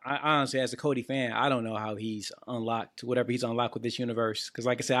 Like, I honestly, as a Cody fan, I don't know how he's unlocked whatever he's unlocked with this universe. Because,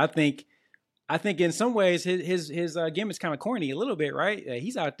 like I said, I think in some ways his gimmick's kind of corny a little bit, right?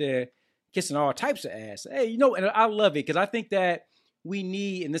 He's out there kissing all types of ass. Hey, you know, and I love it because I think that we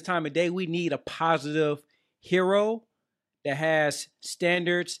need, in this time of day, we need a positive hero that has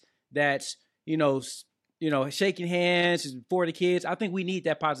standards, that's, you know, shaking hands for the kids. I think we need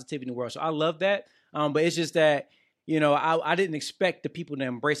that positivity in the world. So I love that. But it's just that, you know, I didn't expect the people to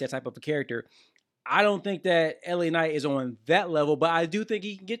embrace that type of a character. I don't think that LA Knight is on that level, but I do think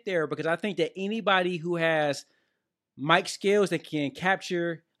he can get there because I think that anybody who has mic skills that can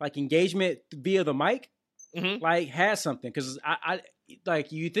capture like engagement via the mic, like has something. Because I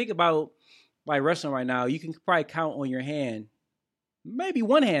like you think about like wrestling right now, you can probably count on your hand, maybe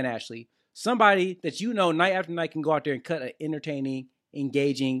one hand actually, somebody that you know night after night can go out there and cut an entertaining,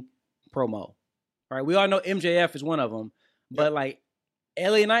 engaging promo. All right, we all know MJF is one of them, but like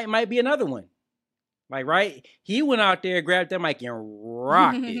LA Knight might be another one. Like, right? He went out there, grabbed that mic, and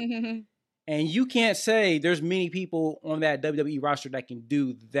rocked it. And you can't say there's many people on that WWE roster that can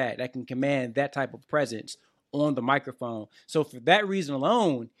do that can command that type of presence on the microphone. So for that reason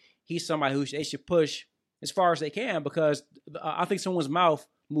alone, he's somebody who they should push as far as they can because I think someone's mouth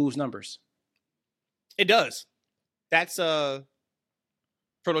moves numbers. It does. That's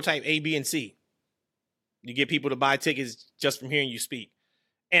prototype A, B, and C. You get people to buy tickets just from hearing you speak.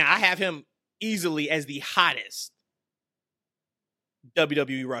 And I have him easily as the hottest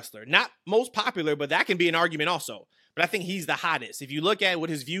WWE wrestler. Not most popular, but that can be an argument also. But I think he's the hottest. If you look at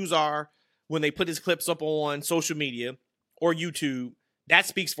what his views are when they put his clips up on social media or YouTube, that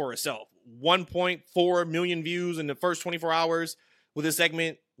speaks for itself. 1.4 million views in the first 24 hours with his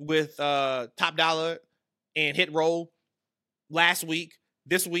segment with Top Dollar and Hit Roll last week.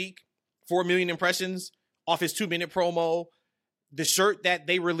 This week, 4 million impressions off his 2-minute promo. The shirt that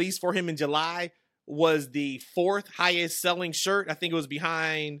they released for him in July was the 4th highest selling shirt. I think it was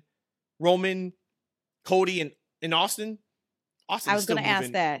behind Roman, Cody, and Austin. I was going to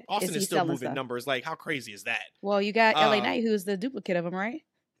ask that. Austin is still moving numbers. Like, how crazy is that? Well, you got LA Knight, who's the duplicate of him, right?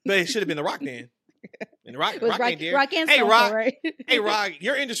 But it should have been The Rock then. And Rock ain't there. Rock and hey, Rock. right? Hey, Rock,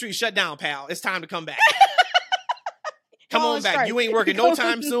 your industry shut down, pal. It's time to come back. Come on back. You ain't working no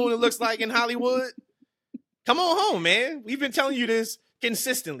time soon, it looks like, in Hollywood. Come on home, man. We've been telling you this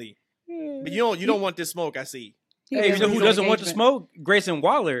consistently. But you don't want this smoke, I see. Hey, you know who doesn't want the smoke? Grayson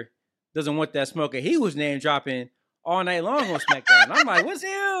Waller doesn't want that smoke. And he was name dropping all night long on SmackDown. I'm like, what's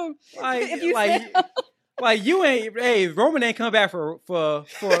him? Like you ain't. Hey, Roman ain't come back for.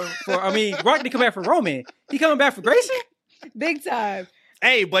 I mean, Rock didn't come back for Roman. He coming back for Grayson. Big time.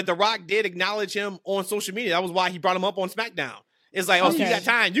 Hey, but The Rock did acknowledge him on social media. That was why he brought him up on SmackDown. It's like, so you got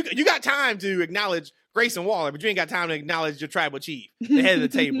time. You got time to acknowledge Grayson Waller, but you ain't got time to acknowledge your tribal chief, the head of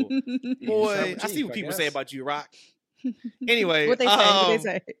the table. Boy, I see what people say about you, Rock. Anyway, what they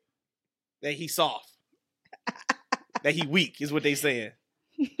say? That he's soft. That he weak is what they saying.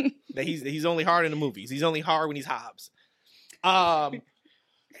 That he's only hard in the movies. He's only hard when he's Hobbs.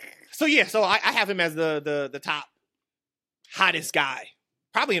 So I have him as the top hottest guy,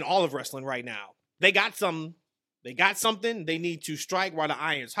 probably in all of wrestling right now. They got something they need to strike while the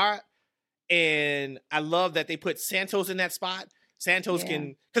iron's hot. And I love that they put Santos in that spot. Santos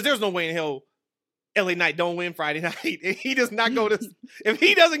can, because there's no way in hell LA Knight don't win Friday night. If he does not go to, if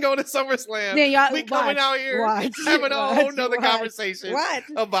he doesn't go to SummerSlam, we coming out here having a whole nother conversation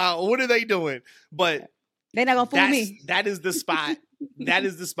about what are they doing. But they're not gonna fool me. That is the spot. That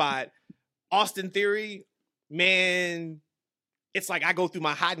is the spot. Austin Theory, man, it's like I go through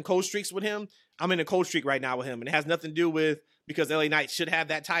my hot and cold streaks with him. I'm in a cold streak right now with him, and it has nothing to do with because LA Knight should have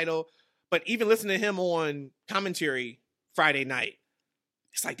that title. But even listening to him on commentary Friday night,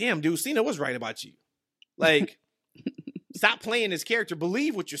 it's like, damn, dude, Cena was right about you. Like, stop playing his character.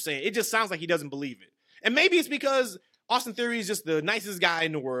 Believe what you're saying. It just sounds like he doesn't believe it. And maybe it's because Austin Theory is just the nicest guy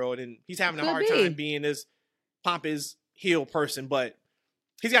in the world, and he's having a hard time being this pompous heel person, but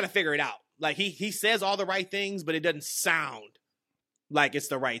he's got to figure it out. Like, he says all the right things, but it doesn't sound like it's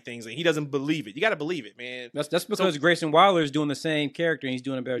the right things, and he doesn't believe it. You got to believe it, man. That's because Grayson Waller is doing the same character, and he's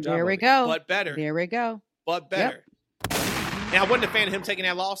doing a better job. There we go. But better. There we go. But better. Yep. And I wasn't a fan of him taking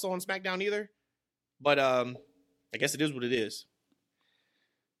that loss on SmackDown either. But I guess it is what it is.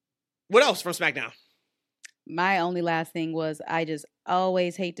 What else from SmackDown? My only last thing was I just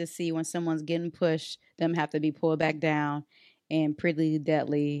always hate to see when someone's getting pushed, them have to be pulled back down. And Pretty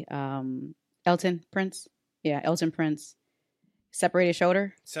Deadly, Elton Prince, separated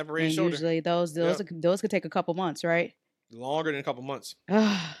shoulder. Separated shoulder. Usually those could take a couple months, right? Longer than a couple months.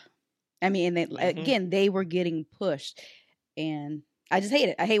 I mean, and again, they were getting pushed, and I just hate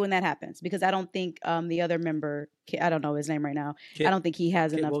it. I hate when that happens because I don't think the other member, I don't know his name right now. I don't think he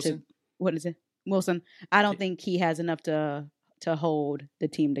has enough Wilson. to. What is it, Wilson? I don't think he has enough to hold the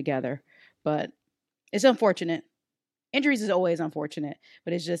team together. But it's unfortunate. Injuries is always unfortunate,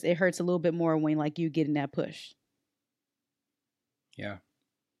 but it's just it hurts a little bit more when like you getting that push. Yeah.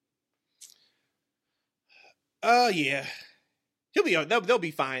 Yeah. They'll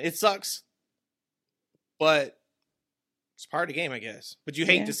be fine. It sucks, but it's part of the game, I guess. But you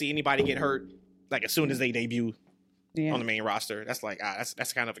hate to see anybody get hurt like as soon as they debut on the main roster. That's like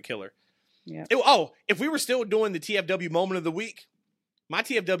that's kind of a killer. Yeah. If we were still doing the TFW moment of the week, my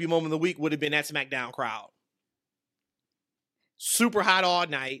TFW moment of the week would have been that SmackDown crowd. Super hot all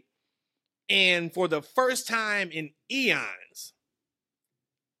night, and for the first time in eons,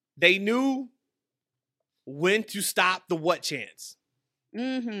 they knew when to stop the what chants.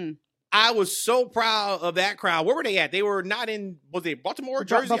 Mm-hmm. I was so proud of that crowd. Where were they at? They were not in, was it Baltimore,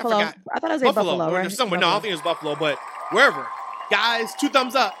 Jersey? Buffalo. I forgot. I thought it was Buffalo, right? Somewhere. No, I don't think it was Buffalo, but wherever. Guys, 2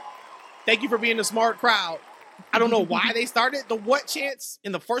 thumbs up. Thank you for being a smart crowd. I don't know why they started the what chants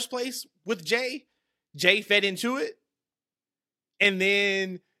in the first place with Jay. Jay fed into it. And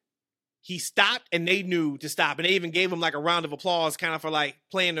then he stopped and they knew to stop. And they even gave him like a round of applause kind of for like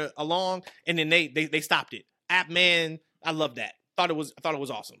playing along. And then they stopped it. Man, I love that. I thought it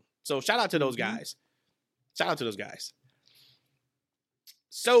was awesome. So shout out to those guys. Shout out to those guys.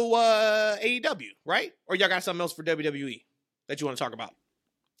 So AEW, right? Or y'all got something else for WWE that you want to talk about?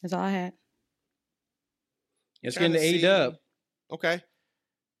 That's all I had. Let's get into AEW. Okay.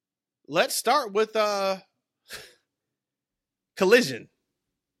 Let's start with Collision.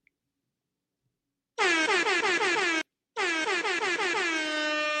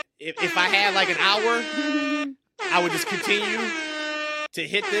 if I had like an hour, I would just continue to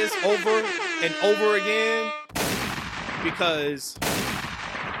hit this over and over again because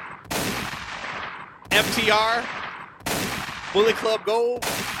FTR, Bullet Club Gold,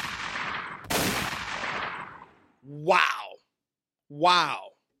 wow.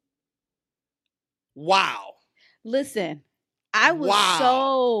 Listen, I was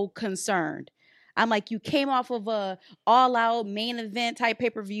so concerned. I'm like, you came off of a all-out main event type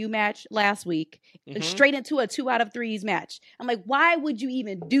pay-per-view match last week, straight into a 2 out of 3s match. I'm like, why would you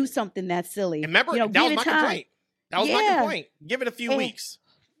even do something that silly? And remember, that was my complaint. That was my complaint. Give it a few weeks.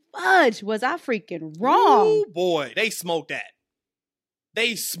 Fudge, was I freaking wrong? Oh boy, they smoked that.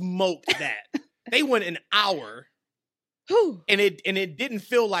 They went an hour, and it didn't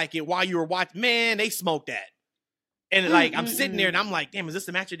feel like it while you were watching. Man, they smoked that. And like I'm sitting there, and I'm like, damn, is this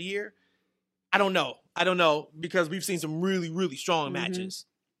the match of the year? I don't know because we've seen some really, really strong matches.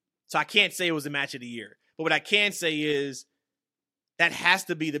 So I can't say it was a match of the year. But what I can say is that has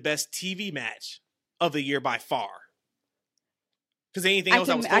to be the best TV match of the year by far. Because anything else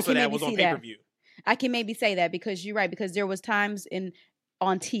that was close to that was on pay-per-view. I can maybe say that because you're right. Because there was times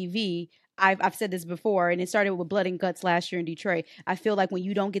on TV, I've said this before, and it started with Blood and Guts last year in Detroit. I feel like when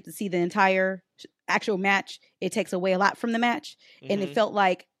you don't get to see the entire actual match, it takes away a lot from the match. And it felt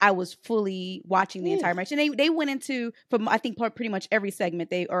like I was fully watching the entire match. And they went into, from I think pretty much every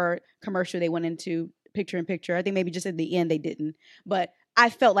segment or commercial, they went into picture in picture. I think maybe just at the end they didn't. But I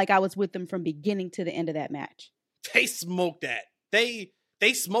felt like I was with them from beginning to the end of that match. They smoked that. They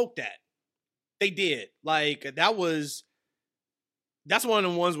smoked that. They did. Like that's one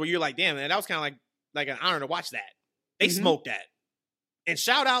of the ones where you're like, damn, man, that was kind of like an honor to watch that. They smoked that. And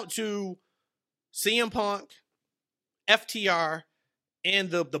shout out to CM Punk, FTR, and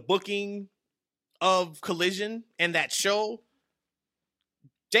the booking of Collision and that show.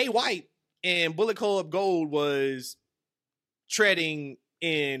 Jay White and Bullet Club Gold was treading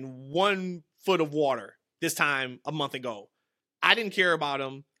in 1 foot of water this time a month ago. I didn't care about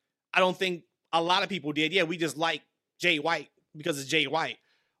him. I don't think a lot of people did. Yeah, we just like Jay White because it's Jay White.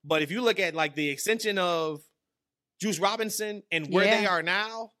 But if you look at like the extension of Juice Robinson and where they are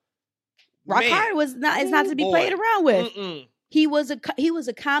now, Rock Hard is not to be played around with. He was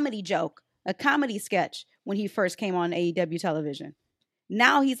a comedy joke, a comedy sketch when he first came on AEW television.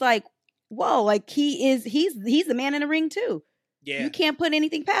 Now he's like, whoa, like he's the man in the ring too. Yeah, you can't put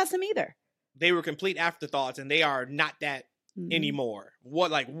anything past him either. They were complete afterthoughts, and they are not that anymore.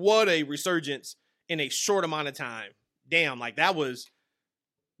 What a resurgence in a short amount of time. Damn, like that was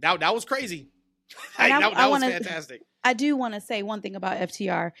crazy. That was fantastic. I do want to say one thing about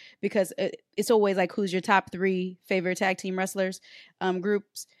FTR because it's always like, who's your top 3 favorite tag team wrestlers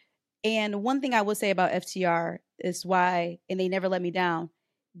groups? And one thing I will say about FTR is why, and they never let me down,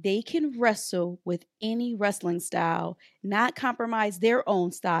 they can wrestle with any wrestling style, not compromise their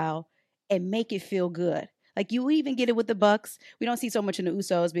own style, and make it feel good. Like you even get it with the Bucks. We don't see so much in the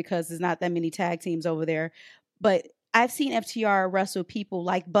Usos because there's not that many tag teams over there. But I've seen FTR wrestle people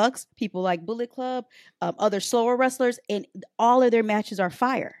like Bucks, people like Bullet Club, other slower wrestlers, and all of their matches are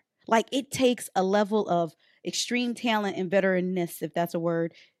fire. Like it takes a level of extreme talent and veteranness, if that's a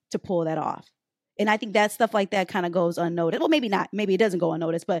word, to pull that off. And I think that stuff like that kind of goes unnoticed. Well, maybe not. Maybe it doesn't go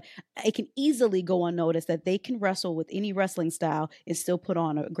unnoticed, but it can easily go unnoticed that they can wrestle with any wrestling style and still put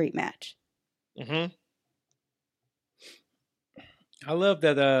on a great match. I love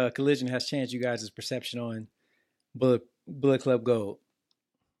that Collision has changed you guys' perception on Bullet Club Gold.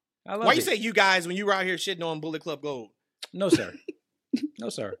 Why you say you guys when you were out here shitting on Bullet Club Gold? No, sir. No,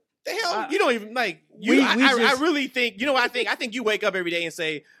 sir. The hell? You don't even like you. I really think, you know what I think? I think you wake up every day and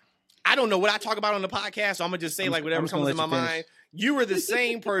say, I don't know what I talk about on the podcast, so I'm gonna just say like whatever comes in my mind. You were the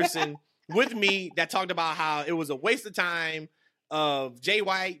same person with me that talked about how it was a waste of time of Jay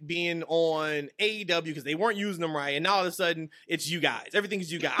White being on AEW because they weren't using them right, and now all of a sudden it's you guys.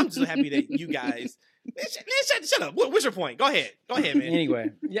 Everything's you guys. I'm just happy that you guys. Shut up. What's your point? Go ahead, man.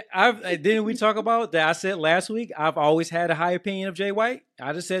 Anyway, yeah, didn't we talk about that? I said last week I've always had a high opinion of Jay White.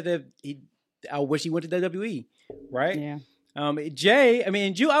 I just said that I wish he went to WWE, right? Yeah. Jay,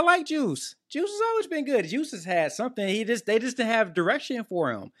 I like Juice. Juice has always been good. Juice has had something. They just didn't have direction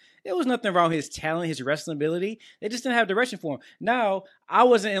for him. There was nothing wrong with his talent, his wrestling ability. They just didn't have direction for him. Now, I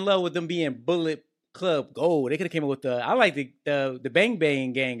wasn't in love with them being Bullet Club Gold. They could have came up with I like the Bang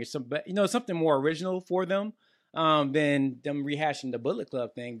Bang Gang or something more original for them than them rehashing the Bullet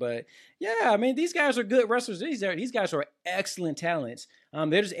Club thing. But yeah, these guys are good wrestlers. These guys are excellent talents.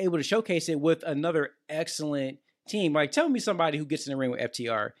 They're just able to showcase it with another excellent team. Like, tell me somebody who gets in the ring with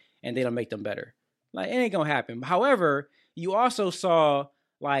FTR and they don't make them better. Like, it ain't gonna happen. However, you also saw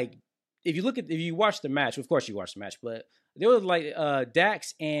like if you watch the match, of course you watch the match, but there was like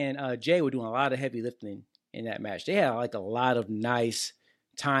Dax and Jay were doing a lot of heavy lifting in that match. They had like a lot of nice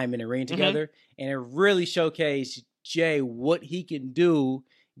time in the ring together, and it really showcased Jay what he can do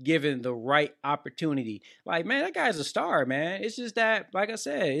given the right opportunity. Like, man, that guy's a star, man. It's just that, like I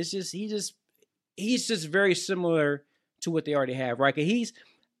said, it's just he's just very similar to what they already have, right?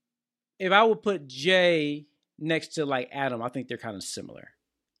 If I would put Jay next to like Adam, I think they're kind of similar,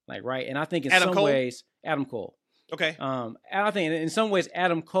 like, right? And I think in some ways, Adam Cole. Okay. And I think in some ways,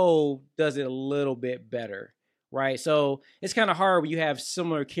 Adam Cole does it a little bit better, right? So it's kind of hard when you have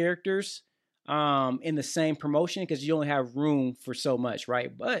similar characters in the same promotion because you only have room for so much,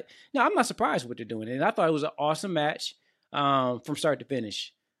 right? But no, I'm not surprised what they're doing. And I thought it was an awesome match from start to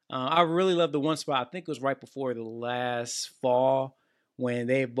finish. I really love the one spot. I think it was right before the last fall when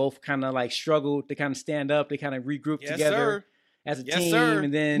they both kind of like struggled to kind of stand up. They kind of regrouped together as a team,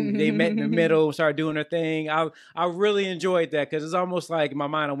 and then they met in the middle, started doing their thing. I really enjoyed that because it's almost like in my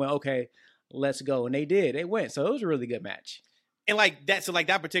mind I went, okay, let's go, and they did. They went, so it was a really good match. And like that, so like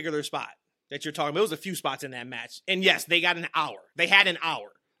that particular spot that you're talking about, there was a few spots in that match, and yes, they got an hour. They had an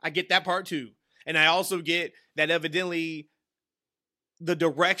hour. I get that part too, and I also get that evidently the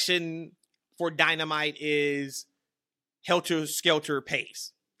direction for Dynamite is helter-skelter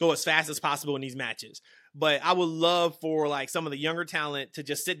pace. Go as fast as possible in these matches. But I would love for like some of the younger talent to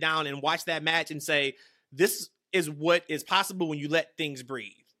just sit down and watch that match and say, this is what is possible when you let things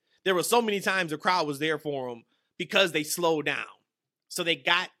breathe. There were so many times the crowd was there for them because they slowed down. So they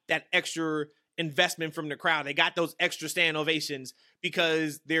got that extra investment from the crowd. They got those extra stand ovations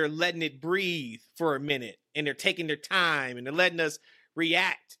because they're letting it breathe for a minute and they're taking their time and they're letting us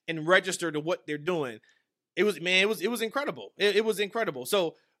react and register to what they're doing. It was incredible. It was incredible.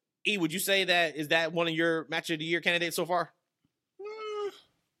 So, E, would you say is that one of your match of the year candidates so far?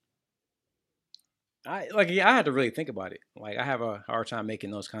 I had to really think about it. Like, I have a hard time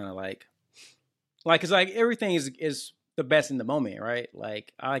making those kind of cause like everything is the best in the moment, right?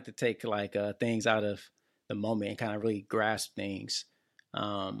 Like, I like to take like things out of the moment and kind of really grasp things.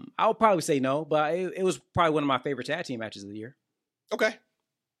 I would probably say no, but it was probably one of my favorite tag team matches of the year. Okay.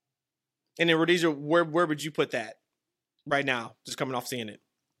 And then Rhodesia, where would you put that right now? Just coming off seeing it.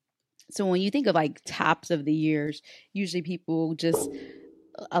 So when you think of like tops of the years, usually people just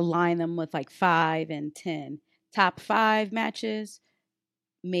align them with like 5 and 10. Top 5 matches,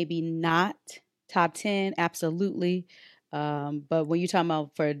 maybe not. Top 10, absolutely. But when you're talking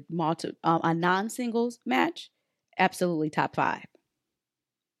about for a non-singles match, absolutely top 5.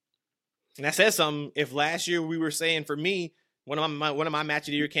 And that says something. If last year we were saying for me, one of my match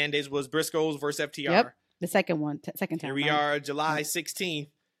of the year candidates was Briscoes versus FTR. Yep, the second time. Here we are, July 16th,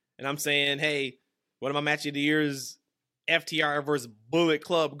 and I'm saying, hey, one of my match of the year is FTR versus Bullet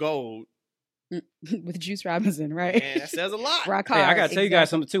Club Gold. With Juice Robinson, right? And that says a lot. Rock hard. Hey, I got to tell you guys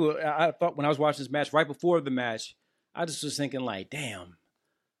something, too. I thought when I was watching this match, right before the match, I just was thinking, like, damn,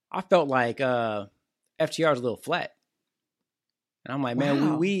 I felt like FTR was a little flat. And I'm like,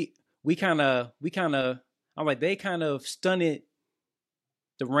 man, we kind of, I'm like, they kind of stunted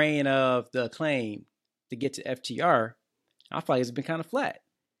the reign of the Acclaim to get to FTR. I feel like it's been kind of flat.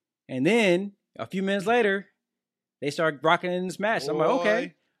 And then a few minutes later, they start rocking in this match. I'm like,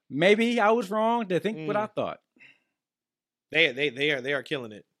 okay, maybe I was wrong to think what I thought. They are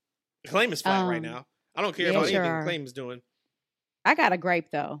killing it. Acclaim is flat right now. I don't care about anything Acclaim is doing. I got a gripe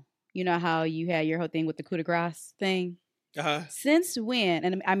though. You know how you had your whole thing with the coup de grace thing? Uh-huh. Since when?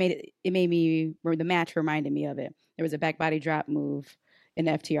 And it made me, the match reminded me of it. There was a back body drop move in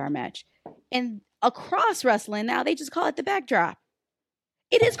the FTR match. And across wrestling now, they just call it the backdrop.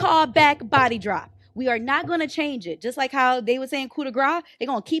 It is called back body drop. We are not going to change it. Just like how they were saying coup de grace, they're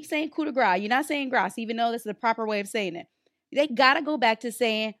going to keep saying coup de grace. You're not saying grace, even though this is the proper way of saying it. They got to go back to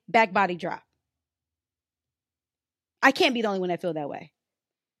saying back body drop. I can't be the only one that feel that way.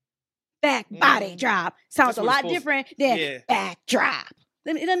 Back body drop sounds a lot different than back drop.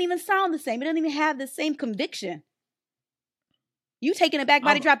 It doesn't even sound the same. It doesn't even have the same conviction. You taking a back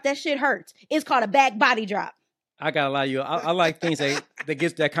body drop, that shit hurts. It's called a back body drop. I gotta lie to you. I like things that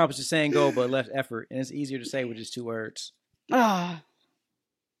gets that accomplish the same goal but less effort, and it's easier to say with just 2 words. That's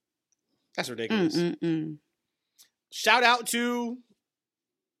ridiculous. Shout out to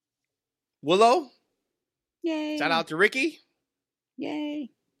Willow. Yay! Shout out to Ricky.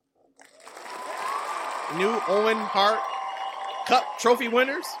 Yay! New Owen Hart Cup trophy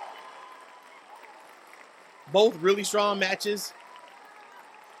winners. Both really strong matches.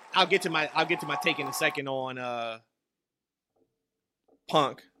 I'll get to my take in a second on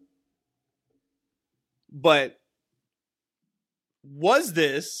Punk. But Was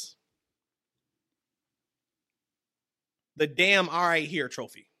this the damn all right here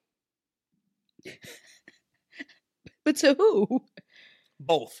trophy? But to who?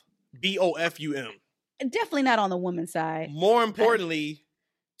 Both. BOFUM. Definitely not on the woman's side. More importantly,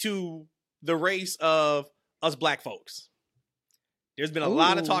 to the race of us black folks. There's been a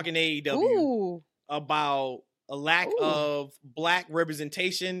lot of talk in AEW about a lack of black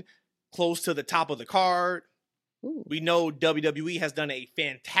representation close to the top of the card. We know WWE has done a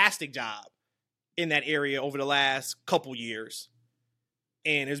fantastic job in that area over the last couple years.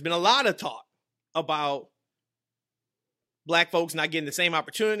 And there's been a lot of talk about black folks not getting the same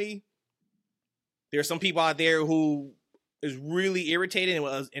opportunity. There's some people out there who is really irritated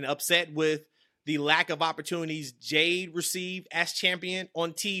and upset with the lack of opportunities Jade received as champion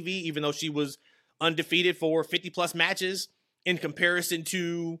on TV, even though she was undefeated for 50-plus matches in comparison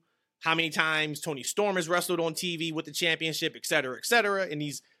to how many times Toni Storm has wrestled on TV with the championship, et cetera, in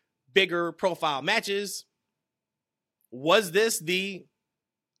these bigger profile matches. Was this the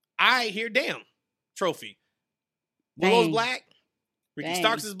I hear damn trophy? Willow's black. Ricky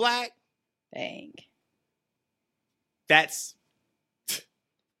Starks is black. Dang. That's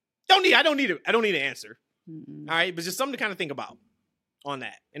I don't need an answer. Mm-mm. All right, but just something to kind of think about on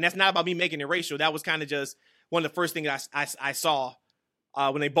that. And that's not about me making it racial. That was kind of just one of the first things I saw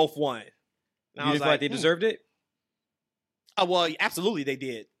when they both won. And you feel like they deserved it? Well, absolutely they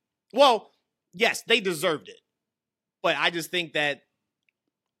did. Well, yes, they deserved it. But I just think that,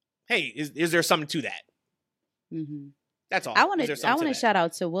 hey, is there something to that? Mm-hmm. That's all. I want to shout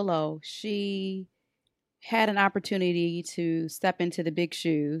out to Willow. She had an opportunity to step into the big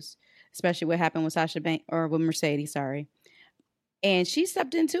shoes, especially what happened with with Mercedes, sorry. And she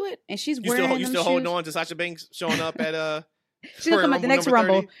stepped into it, and she's wearing them shoes. You still holding on to Sasha Banks showing up at she's gonna come at the next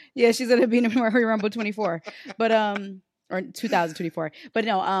Rumble. 30? Yeah, she's gonna be in Royal Rumble 24, but or 2024. But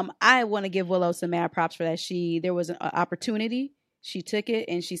no, I want to give Willow some mad props for that. There was an opportunity, she took it,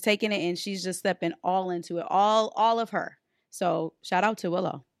 and she's taking it, and she's just stepping all into it, all of her. So shout out to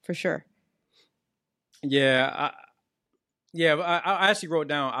Willow for sure. Yeah, I actually wrote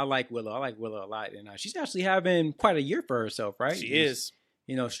down I like Willow. I like Willow a lot, and she's actually having quite a year for herself, right? She is.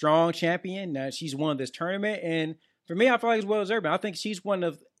 Strong champion. She's won this tournament, and for me, I feel like it's well deserved. I think she's one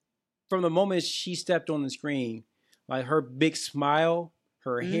of, from the moment she stepped on the screen, like her big smile,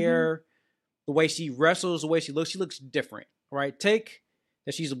 her hair, the way she wrestles, the way she looks different, right? Take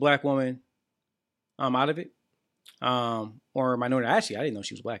that she's a black woman, out of it, or minority. Actually, I didn't know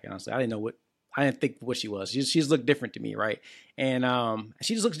she was black. Honestly, I didn't think what she was. She's looked different to me, right? And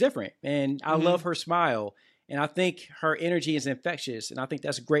she just looks different. And I love her smile. And I think her energy is infectious. And I think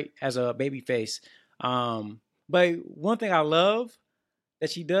that's great as a baby face. But one thing I love that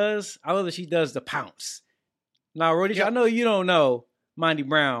she does the pounce. Now, Roddy, I know you don't know Monty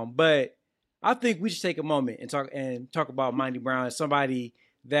Brown, but I think we should take a moment and talk about Monty Brown as somebody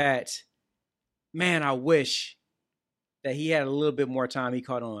that, man, I wish that he had a little bit more time he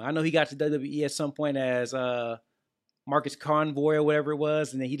caught on. I know he got to WWE at some point as Marcus Convoy or whatever it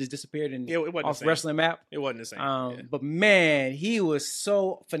was, and then he just disappeared and off wrestling map. It wasn't the same. But man, he was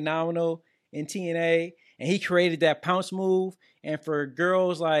so phenomenal in TNA, and he created that pounce move. And for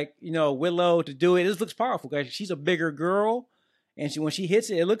girls like Willow to do it, this looks powerful because she's a bigger girl, and when she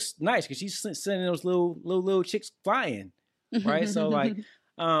hits it, it looks nice because she's sending those little chicks flying, right? So like,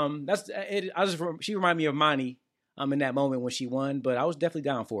 that's it. She reminded me of Monty. In that moment when she won, but I was definitely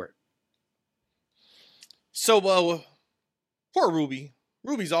down for it. So, poor Ruby.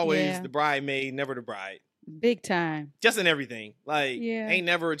 Ruby's always the bridemaid, never the bride. Big time. Just in everything. Like, ain't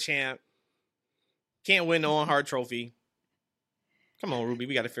never a champ. Can't win the on-hard trophy. Come on, Ruby.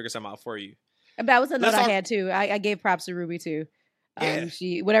 We got to figure something out for you. But that was a note I had, too. I gave props to Ruby, too.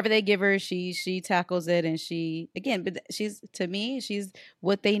 She whatever they give her, she tackles it, and to me, she's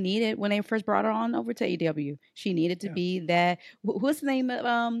what they needed when they first brought her on over to AEW. She needed to be that. What's the name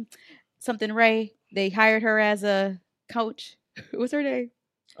of something Ray? They hired her as a coach. What's her name?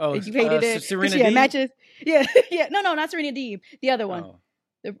 Oh, you hated it. Serena Deeb? Matches. Yeah. No, not Serena Deeb. The other one.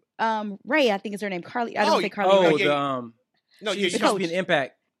 The Ray, I think is her name. Carly. I don't say Carly. No, she used to be an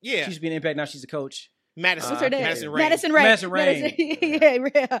Impact. Yeah, she used to be an Impact. Now she's a coach. Madison. What's her name? Madison Rain. Madison Rain.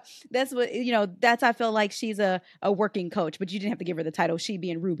 Yeah. That's what that's I feel like she's a working coach, but you didn't have to give her the title. She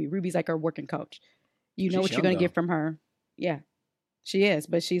being Ruby. Ruby's like her working coach. You know what you're gonna get from her. Yeah. She is,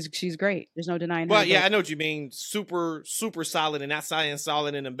 but she's great. There's no denying her. Well, yeah, I know what you mean. Super, super solid, and not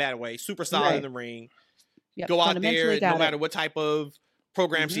solid in a bad way. Super solid in the ring. Yep. Go out there, no matter what type of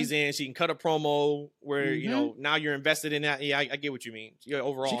program she's in. She can cut a promo where now you're invested in that. Yeah, I get what you mean. Yeah,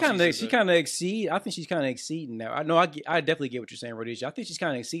 overall, she kind of exceed. I think she's kind of exceeding that. I know. I definitely get what you're saying, Rhodesia. I think she's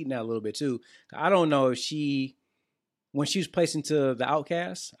kind of exceeding that a little bit too. I don't know if when she was placed into the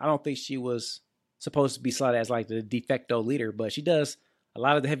Outcast, I don't think she was supposed to be slotted as like the de facto leader, but she does a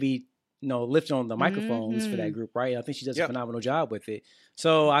lot of the heavy, lift on the microphones for that group, right? I think she does a phenomenal job with it.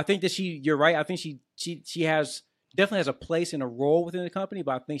 So I think that you're right. I think she definitely has a place and a role within the company,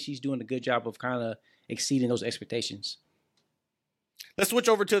 but I think she's doing a good job of kind of exceeding those expectations. Let's switch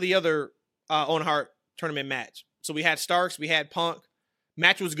over to the other Owen Hart tournament match. So we had Starks, we had Punk.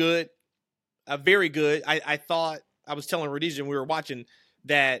 Match was good, very good. I thought, I was telling Rhodesia when we were watching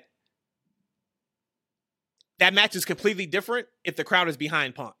that match is completely different if the crowd is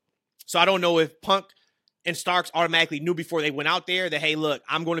behind Punk. So I don't know if Punk and Starks automatically knew before they went out there that, hey, look,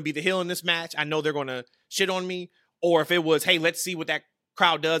 I'm going to be the heel in this match. I know they're going to shit on me. Or if it was, hey, let's see what that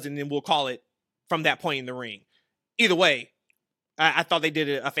crowd does, and then we'll call it from that point in the ring. Either way, I thought they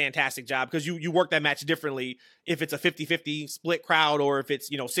did a fantastic job because you work that match differently if it's a 50-50 split crowd or if it's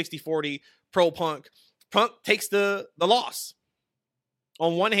 60-40 pro Punk. Punk takes the loss.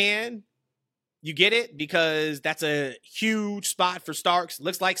 On one hand, you get it because that's a huge spot for Starks.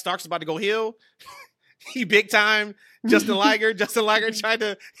 Looks like Starks is about to go heel. He big time Justin Liger. Justin Liger tried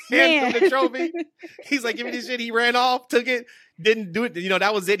to hand him the trophy. He's like, give me this shit. He ran off, took it, didn't do it.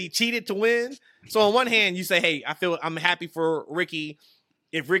 That was it. He cheated to win. So on one hand, you say, hey, I'm happy for Ricky.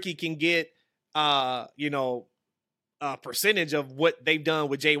 If Ricky can get, a percentage of what they've done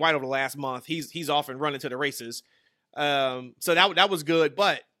with Jay White over the last month, he's off and running to the races. So that was good.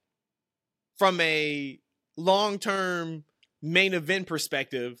 But from a long-term main event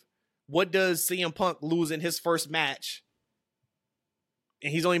perspective, what does CM Punk lose in his first match?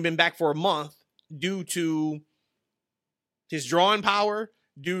 And he's only been back for a month due to his drawing power,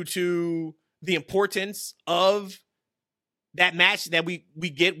 due to the importance of that match that we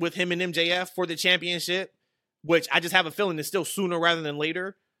get with him and MJF for the championship, which I just have a feeling is still sooner rather than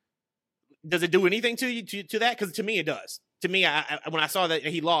later. Does it do anything to you to that? Because to me, it does. To me, I when I saw that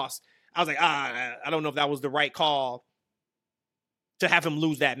he lost, I was like, I don't know if that was the right call to have him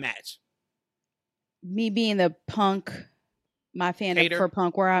lose that match. Me being the Punk, my fan Hater. for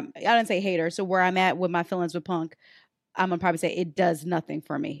Punk, I didn't say hater. So where I'm at with my feelings with Punk, I'm gonna probably say it does nothing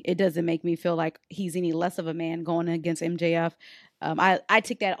for me. It doesn't make me feel like he's any less of a man going against MJF. I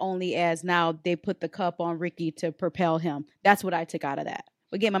took that only as now they put the cup on Ricky to propel him. That's what I took out of that.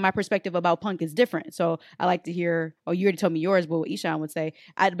 Again, my perspective about Punk is different. So I like to hear, you already told me yours, but what Ishan would say.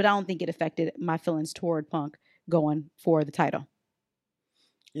 But I don't think it affected my feelings toward Punk going for the title.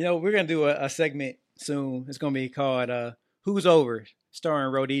 We're going to do a segment soon. It's going to be called Who's Over,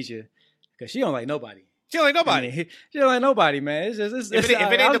 starring Rhodesia, because she don't like nobody. She don't like nobody. I mean, she don't like nobody, man. If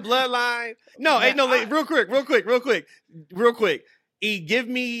it ain't the bloodline. No, real quick. E, give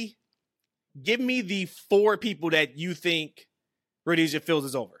me the 4 people that you think Rhodesia feels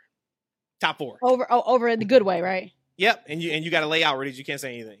is over. Top 4. Over in the good way, right? Yep. And you got to lay out, Rhodesia. You can't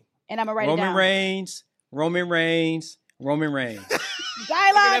say anything. And I'm going to write it down. Roman Reigns. Dylan.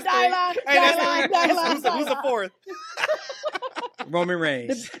 Who's the 4th? Roman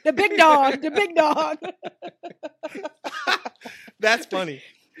Reigns. The big dog. That's funny.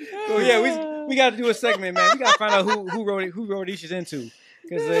 So yeah, we got to do a segment, man. We got to find out who Rhodesia's into.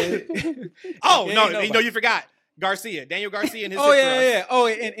 You forgot Daniel Garcia and his. Yeah. Oh,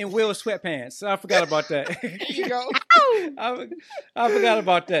 and Will Sweatpants. I forgot about that. There you go. I forgot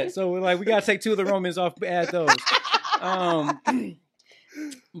about that. So we got to take 2 of the Romans off. Add those.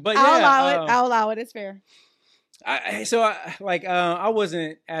 But yeah, I'll allow it. It's fair. I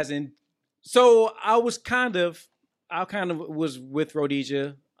wasn't as in. So I was with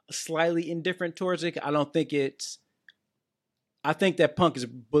Rhodesia, slightly indifferent towards it. I think that Punk is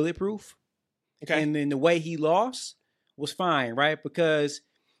bulletproof. Okay. And then the way he lost was fine, right? Because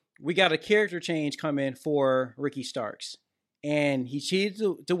we got a character change coming for Ricky Starks. And he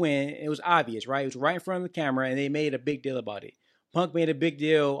cheated to win. It was obvious, right? It was right in front of the camera, and they made a big deal about it. Punk made a big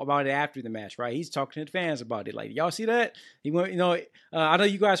deal about it after the match, right? He's talking to the fans about it. Like, y'all see that? He went, I know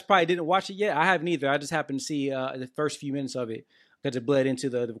you guys probably didn't watch it yet. I haven't either. I just happened to see the first few minutes of it because it bled into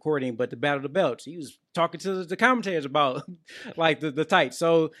the recording. But the Battle of the Belts, he was talking to the commentators about like the tights.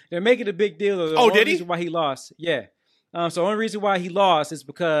 So they're making a big deal. The only reason why he lost, yeah. So the only reason why he lost is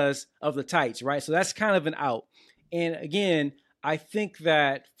because of the tights, right? So that's kind of an out. And again, I think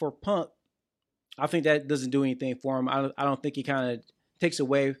that for Punk, I think that doesn't do anything for him. I don't think he kind of takes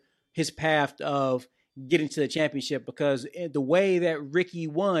away his path of getting to the championship, because the way that Ricky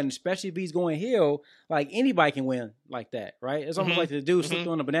won, especially if he's going heel, like anybody can win like that, right? It's almost like the dude slipped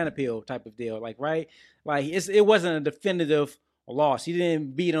on a banana peel type of deal, like, right? Like it wasn't a definitive loss. He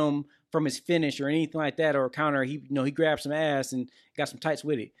didn't beat him from his finish or anything like that, or a counter. He grabbed some ass and got some tights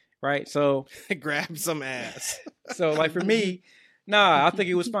with it, right? So grab some ass. So like for me, I think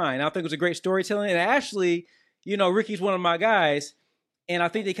it was fine. I think it was a great storytelling, and actually, Ricky's one of my guys. And I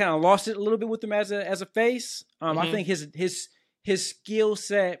think they kind of lost it a little bit with him as a face. I think his skill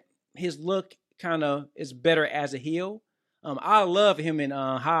set, his look kind of is better as a heel. I love him and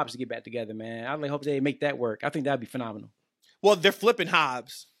Hobbs to get back together, man. I hope they make that work. I think that'd be phenomenal. Well, they're flipping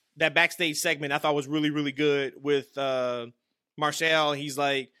Hobbs. That backstage segment I thought was really, really good with Marshall. He's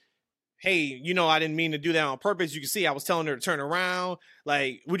like, hey, I didn't mean to do that on purpose. You can see I was telling her to turn around.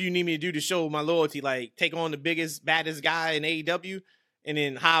 Like, what do you need me to do to show my loyalty? Like, take on the biggest, baddest guy in AEW? And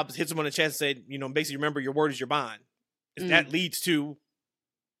then Hobbs hits him on the chest and said, basically, remember, your word is your bond. That leads to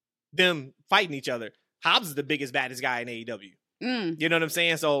them fighting each other. Hobbs is the biggest, baddest guy in AEW. You know what I'm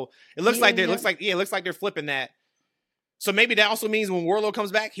saying? So it looks like they're flipping that. So maybe that also means when Wardlow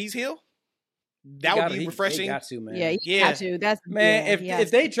comes back, he's heel. That would be refreshing. He got to, man. Yeah, he got to. That's man.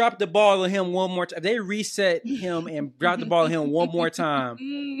 If they drop the ball on him one more time, if they reset him and drop the ball on him one more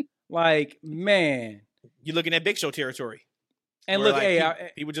time, like, man, you're looking at Big Show territory. And look,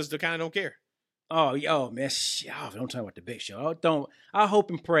 people just kind of don't care. Oh, man, don't talk about the Big Show. I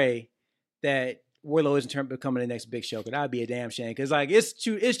hope and pray that Wardlow isn't becoming the next Big Show, because that'd be a damn shame. Because like it's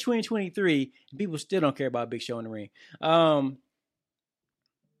 2023, and people still don't care about Big Show in the ring.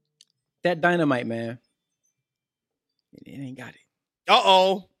 That Dynamite, man, it ain't got it.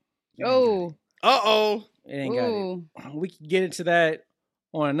 Oh. It ain't got it. We can get into that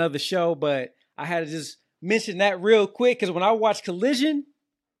on another show, but I had to just mention that real quick, because when I watch Collision,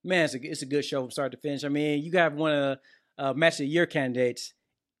 man, it's a good show from start to finish. I mean, you got one of the match of the year candidates,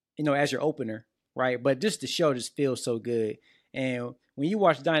 as your opener, right? But just the show just feels so good. And when you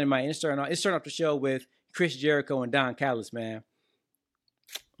watch Dynamite, it's starting off the show with Chris Jericho and Don Callis, man.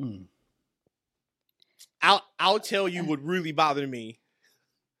 I'll tell you what really bothered me.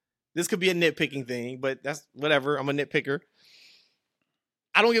 This could be a nitpicking thing, but that's whatever. I'm a nitpicker.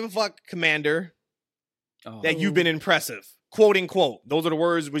 I don't give a fuck, Commander, that you've been impressive. Quote unquote. Those are the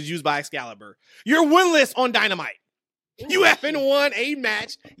words was used by Excalibur. You're winless on Dynamite. You haven't won a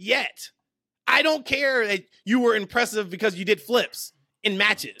match yet. I don't care that you were impressive because you did flips in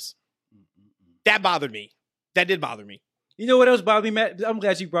matches. That bothered me. That did bother me. You know what else bothered me, Matt? I'm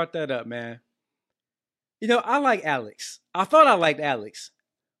glad you brought that up, man. I like Alex. I thought I liked Alex,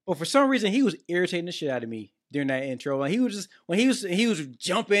 but for some reason he was irritating the shit out of me during that intro. And he was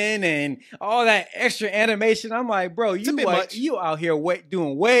jumping and all that extra animation. I'm like, bro, you out here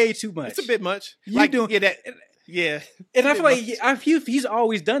doing way too much. It's a bit much. Yeah. And I feel like he's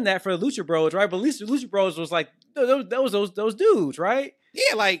always done that for the Lucha Bros, right? But at least the Lucha Bros was like those dudes, right?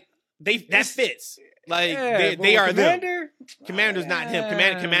 Yeah, like that fits. Like they are Commander. Commander's not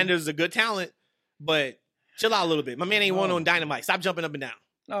him. Commander's a good talent, but chill out a little bit. My man ain't won on Dynamite. Stop jumping up and down.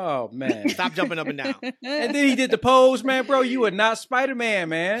 Oh, man. Stop jumping up and down. And then he did the pose, man, bro. You are not Spider-Man,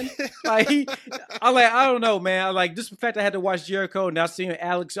 man. I don't know, man. Just the fact I had to watch Jericho and now seeing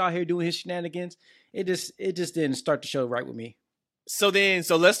Alex out here doing his shenanigans, it just didn't start the show right with me. So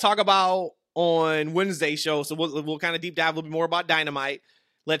let's talk about on Wednesday's show. So we'll kind of deep dive a little bit more about Dynamite.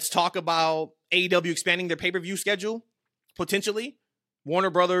 Let's talk about AEW expanding their pay-per-view schedule, potentially.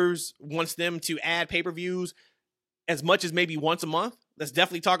 Warner Brothers wants them to add pay-per-views as much as maybe once a month. Let's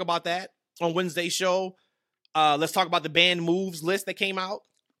definitely talk about that on Wednesday's show. Let's talk about the banned moves list that came out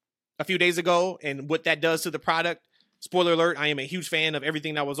a few days ago and what that does to the product. Spoiler alert, I am a huge fan of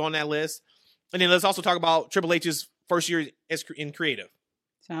everything that was on that list. And then let's also talk about Triple H's first year in creative.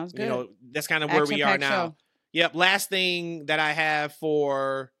 Sounds good. That's kind of where we are now. Show. Yep. Last thing that I have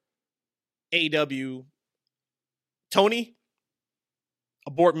for AEW, Tony,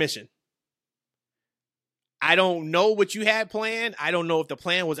 abort mission. I don't know what you had planned. I don't know if the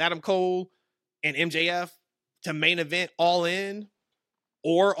plan was Adam Cole and MJF to main event All In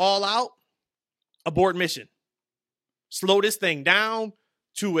or All Out. Abort mission. Slow this thing down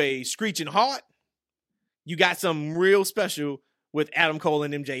to a screeching halt. You got something real special with Adam Cole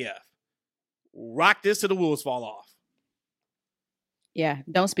and MJF. Rock this till the wheels fall off. Yeah,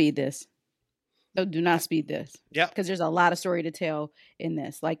 don't speed this. Do not speed this. Yeah. Because there's a lot of story to tell in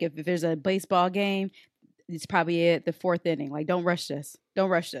this. Like if there's a baseball game, it's probably the fourth inning. Like, don't rush this. Don't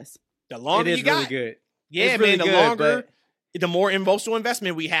rush this. The longer it is you got. Really good. Yeah, it's really man, the longer. the more emotional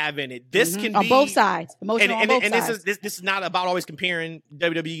investment we have in it. This can on be both sides. Emotional on both sides. This is not about always comparing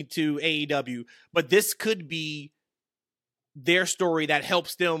WWE to AEW, but this could be their story that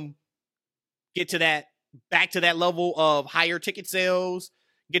helps them get to that, back to that level of higher ticket sales,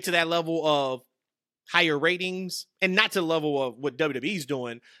 get to that level of higher ratings, and not to the level of what WWE's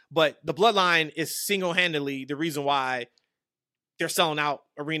doing, but the Bloodline is single-handedly the reason why they're selling out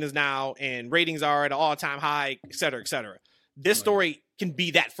arenas now and ratings are at an all-time high, et cetera, et cetera. This story can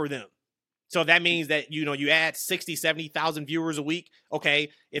be that for them. So that means that, you know, you add 60, 70,000 viewers a week.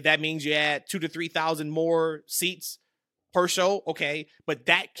 Okay. If that means you add 2,000 to 3,000 more seats per show. Okay. But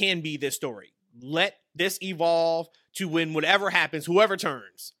that can be this story. Let this evolve to when whatever happens, whoever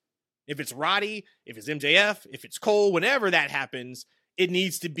turns, if it's Roddy, if it's MJF, if it's Cole, whenever that happens, it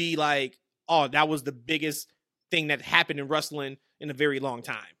needs to be like, oh, that was the biggest thing that happened in wrestling in a very long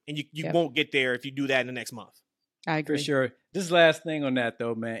time. And you won't get there if you do that in the next month. I agree. For sure. This last thing on that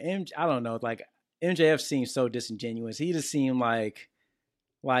though, man. I don't know. Like MJF seems so disingenuous. He just seemed like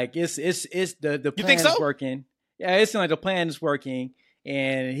it's the plan is working. Yeah, it seems like the plan is working,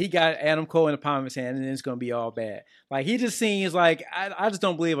 and he got Adam Cole in the palm of his hand, and then it's gonna be all bad. Like he just seems like I just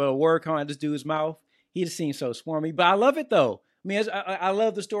don't believe a word coming out of this dude's mouth. He just seems so swarmy, but I love it though. I mean, I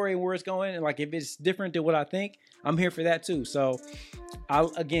love the story and where it's going, and like if it's different than what I think, I'm here for that too. So,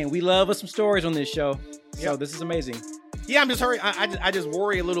 we love us some stories on this show. So this is amazing. Yeah, I'm just hurry. I just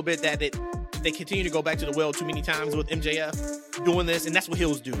worry a little bit that they continue to go back to the well too many times with MJF doing this, and that's what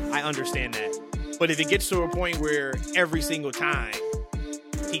heels do. I understand that, but if it gets to a point where every single time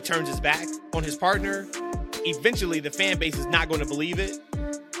he turns his back on his partner, eventually the fan base is not going to believe it,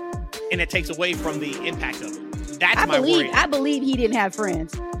 and it takes away from the impact of it. That's my worry. I believe he didn't have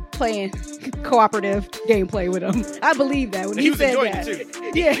friends playing cooperative gameplay with him. I believe that when he said enjoying that. It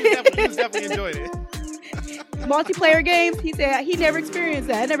too. Yeah, he was definitely enjoying it. Multiplayer games, he said he never experienced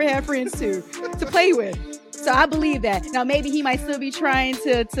that. I never had friends to play with. So I believe that. Now maybe he might still be trying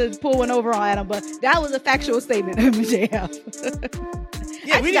to pull one over on Adam, but that was a factual statement of MJF.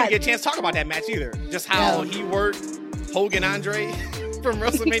 Yeah, we didn't get a chance to talk about that match either. Just how he worked Hogan Andre from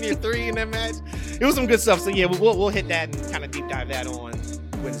WrestleMania 3 in that match. It was some good stuff. So yeah, we'll hit that and kind of deep dive that on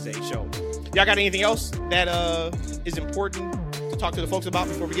Wednesday's show. Y'all got anything else that is important to talk to the folks about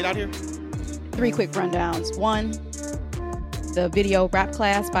before we get out here? 3 quick rundowns. 1, the video rap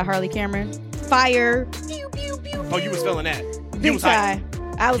class by Harley Cameron. Fire. Pew, pew, pew, oh, you was feeling that. Big time.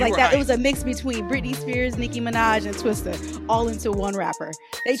 I was like that. Hyped. It was a mix between Britney Spears, Nicki Minaj, and Twista, all into one rapper.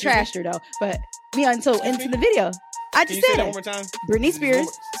 They trashed her though, but into the video. I just said that one more time. Britney Spears.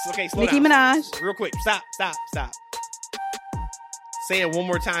 Okay, slow Nicki down. Minaj. Real quick. Stop. Say it one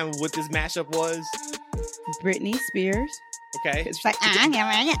more time. What this mashup was. Britney Spears. Okay. It's like So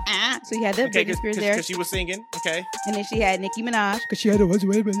you had the Britney Spears there because she was singing. Okay. And then she had Nicki Minaj because she had the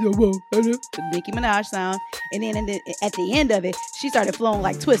Nicki Minaj sound. And then at the end of it, she started flowing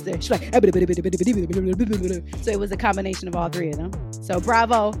like Twister. She's like, so it was a combination of all 3 of them. So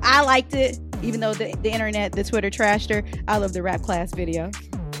bravo. I liked it, even though the internet, the Twitter trashed her. I love the rap class video.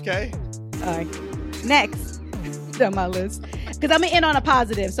 Okay. All right. Next on my list, because I'm gonna end on a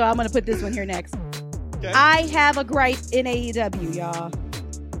positive, so I'm gonna put this one here next. Okay. I have a gripe in AEW, y'all.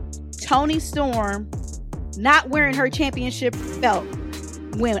 Toni Storm not wearing her championship belt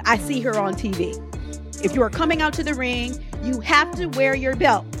when I see her on TV. If you are coming out to the ring, you have to wear your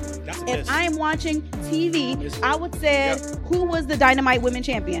belt. If I am watching TV, I would say, who was the Dynamite Women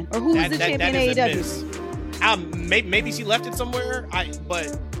Champion? Or who was the champion in AEW? Maybe she left it somewhere,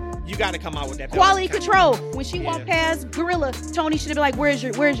 but you got to come out with that belt. Quality control. When she walked past Gorilla, Tony should have been like, where's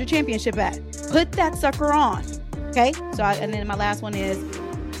your championship at? Put that sucker on. Okay? And then my last one is,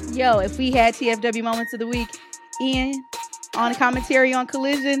 if we had TFW moments of the week, Ian on commentary on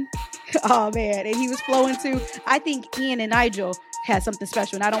Collision, oh man, and he was flowing too. I think Ian and Nigel had something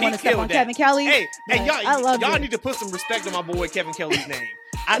special, and I don't want to step on Kevin Kelly. Hey, y'all need to put some respect on my boy Kevin Kelly's name.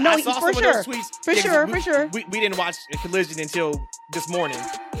 I saw some of those tweets. For sure. We didn't watch Collision until this morning.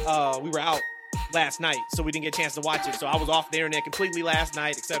 We were out last night, so we didn't get a chance to watch it. So I was off the internet completely last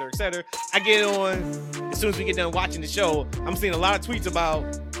night, et cetera, et cetera. I get on, as soon as we get done watching the show, I'm seeing a lot of tweets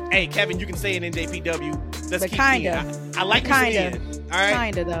about, hey, Kevin, you can say it in NJPW. Let's keep it. I like kinda. All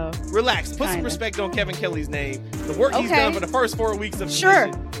right? Kinda, though. Relax. Put some respect on Kevin Kelly's name. The work he's done for the first 4 weeks of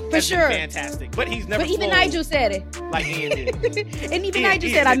Collision has been fantastic. But he's never even Nigel said it. Like Ian did. And even Nigel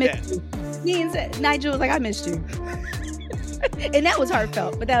said, I missed you. Ian said, Nigel was like, I missed you. And that was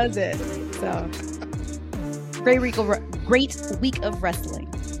heartfelt, but that was it. So, great week of wrestling.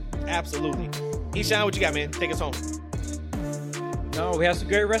 Absolutely. Eshaun, what you got, man? Take us home. No, we have some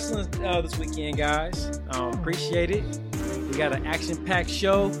great wrestling this weekend, guys. Appreciate it. We got an action-packed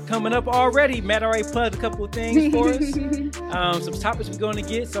show coming up already. Matt already plugged a couple of things for us. Some topics we're going to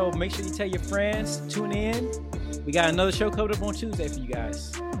get, so make sure you tell your friends to tune in. We got another show coming up on Tuesday for you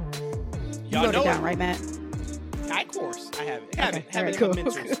guys. You wrote it down, right, Matt? Of course, I have it. Have it in my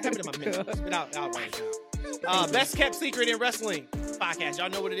mentors. Have it in my mentors. But I'll write it down. Best kept secret in wrestling podcast. Y'all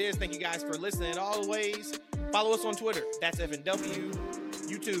know what it is. Thank you guys for listening. Always follow us on Twitter. That's FNW.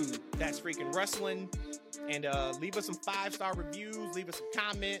 YouTube. That's freaking wrestling. And leave us some 5-star reviews. Leave us some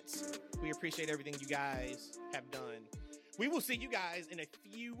comments. We appreciate everything you guys have done. We will see you guys in a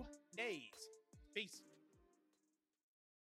few days. Peace.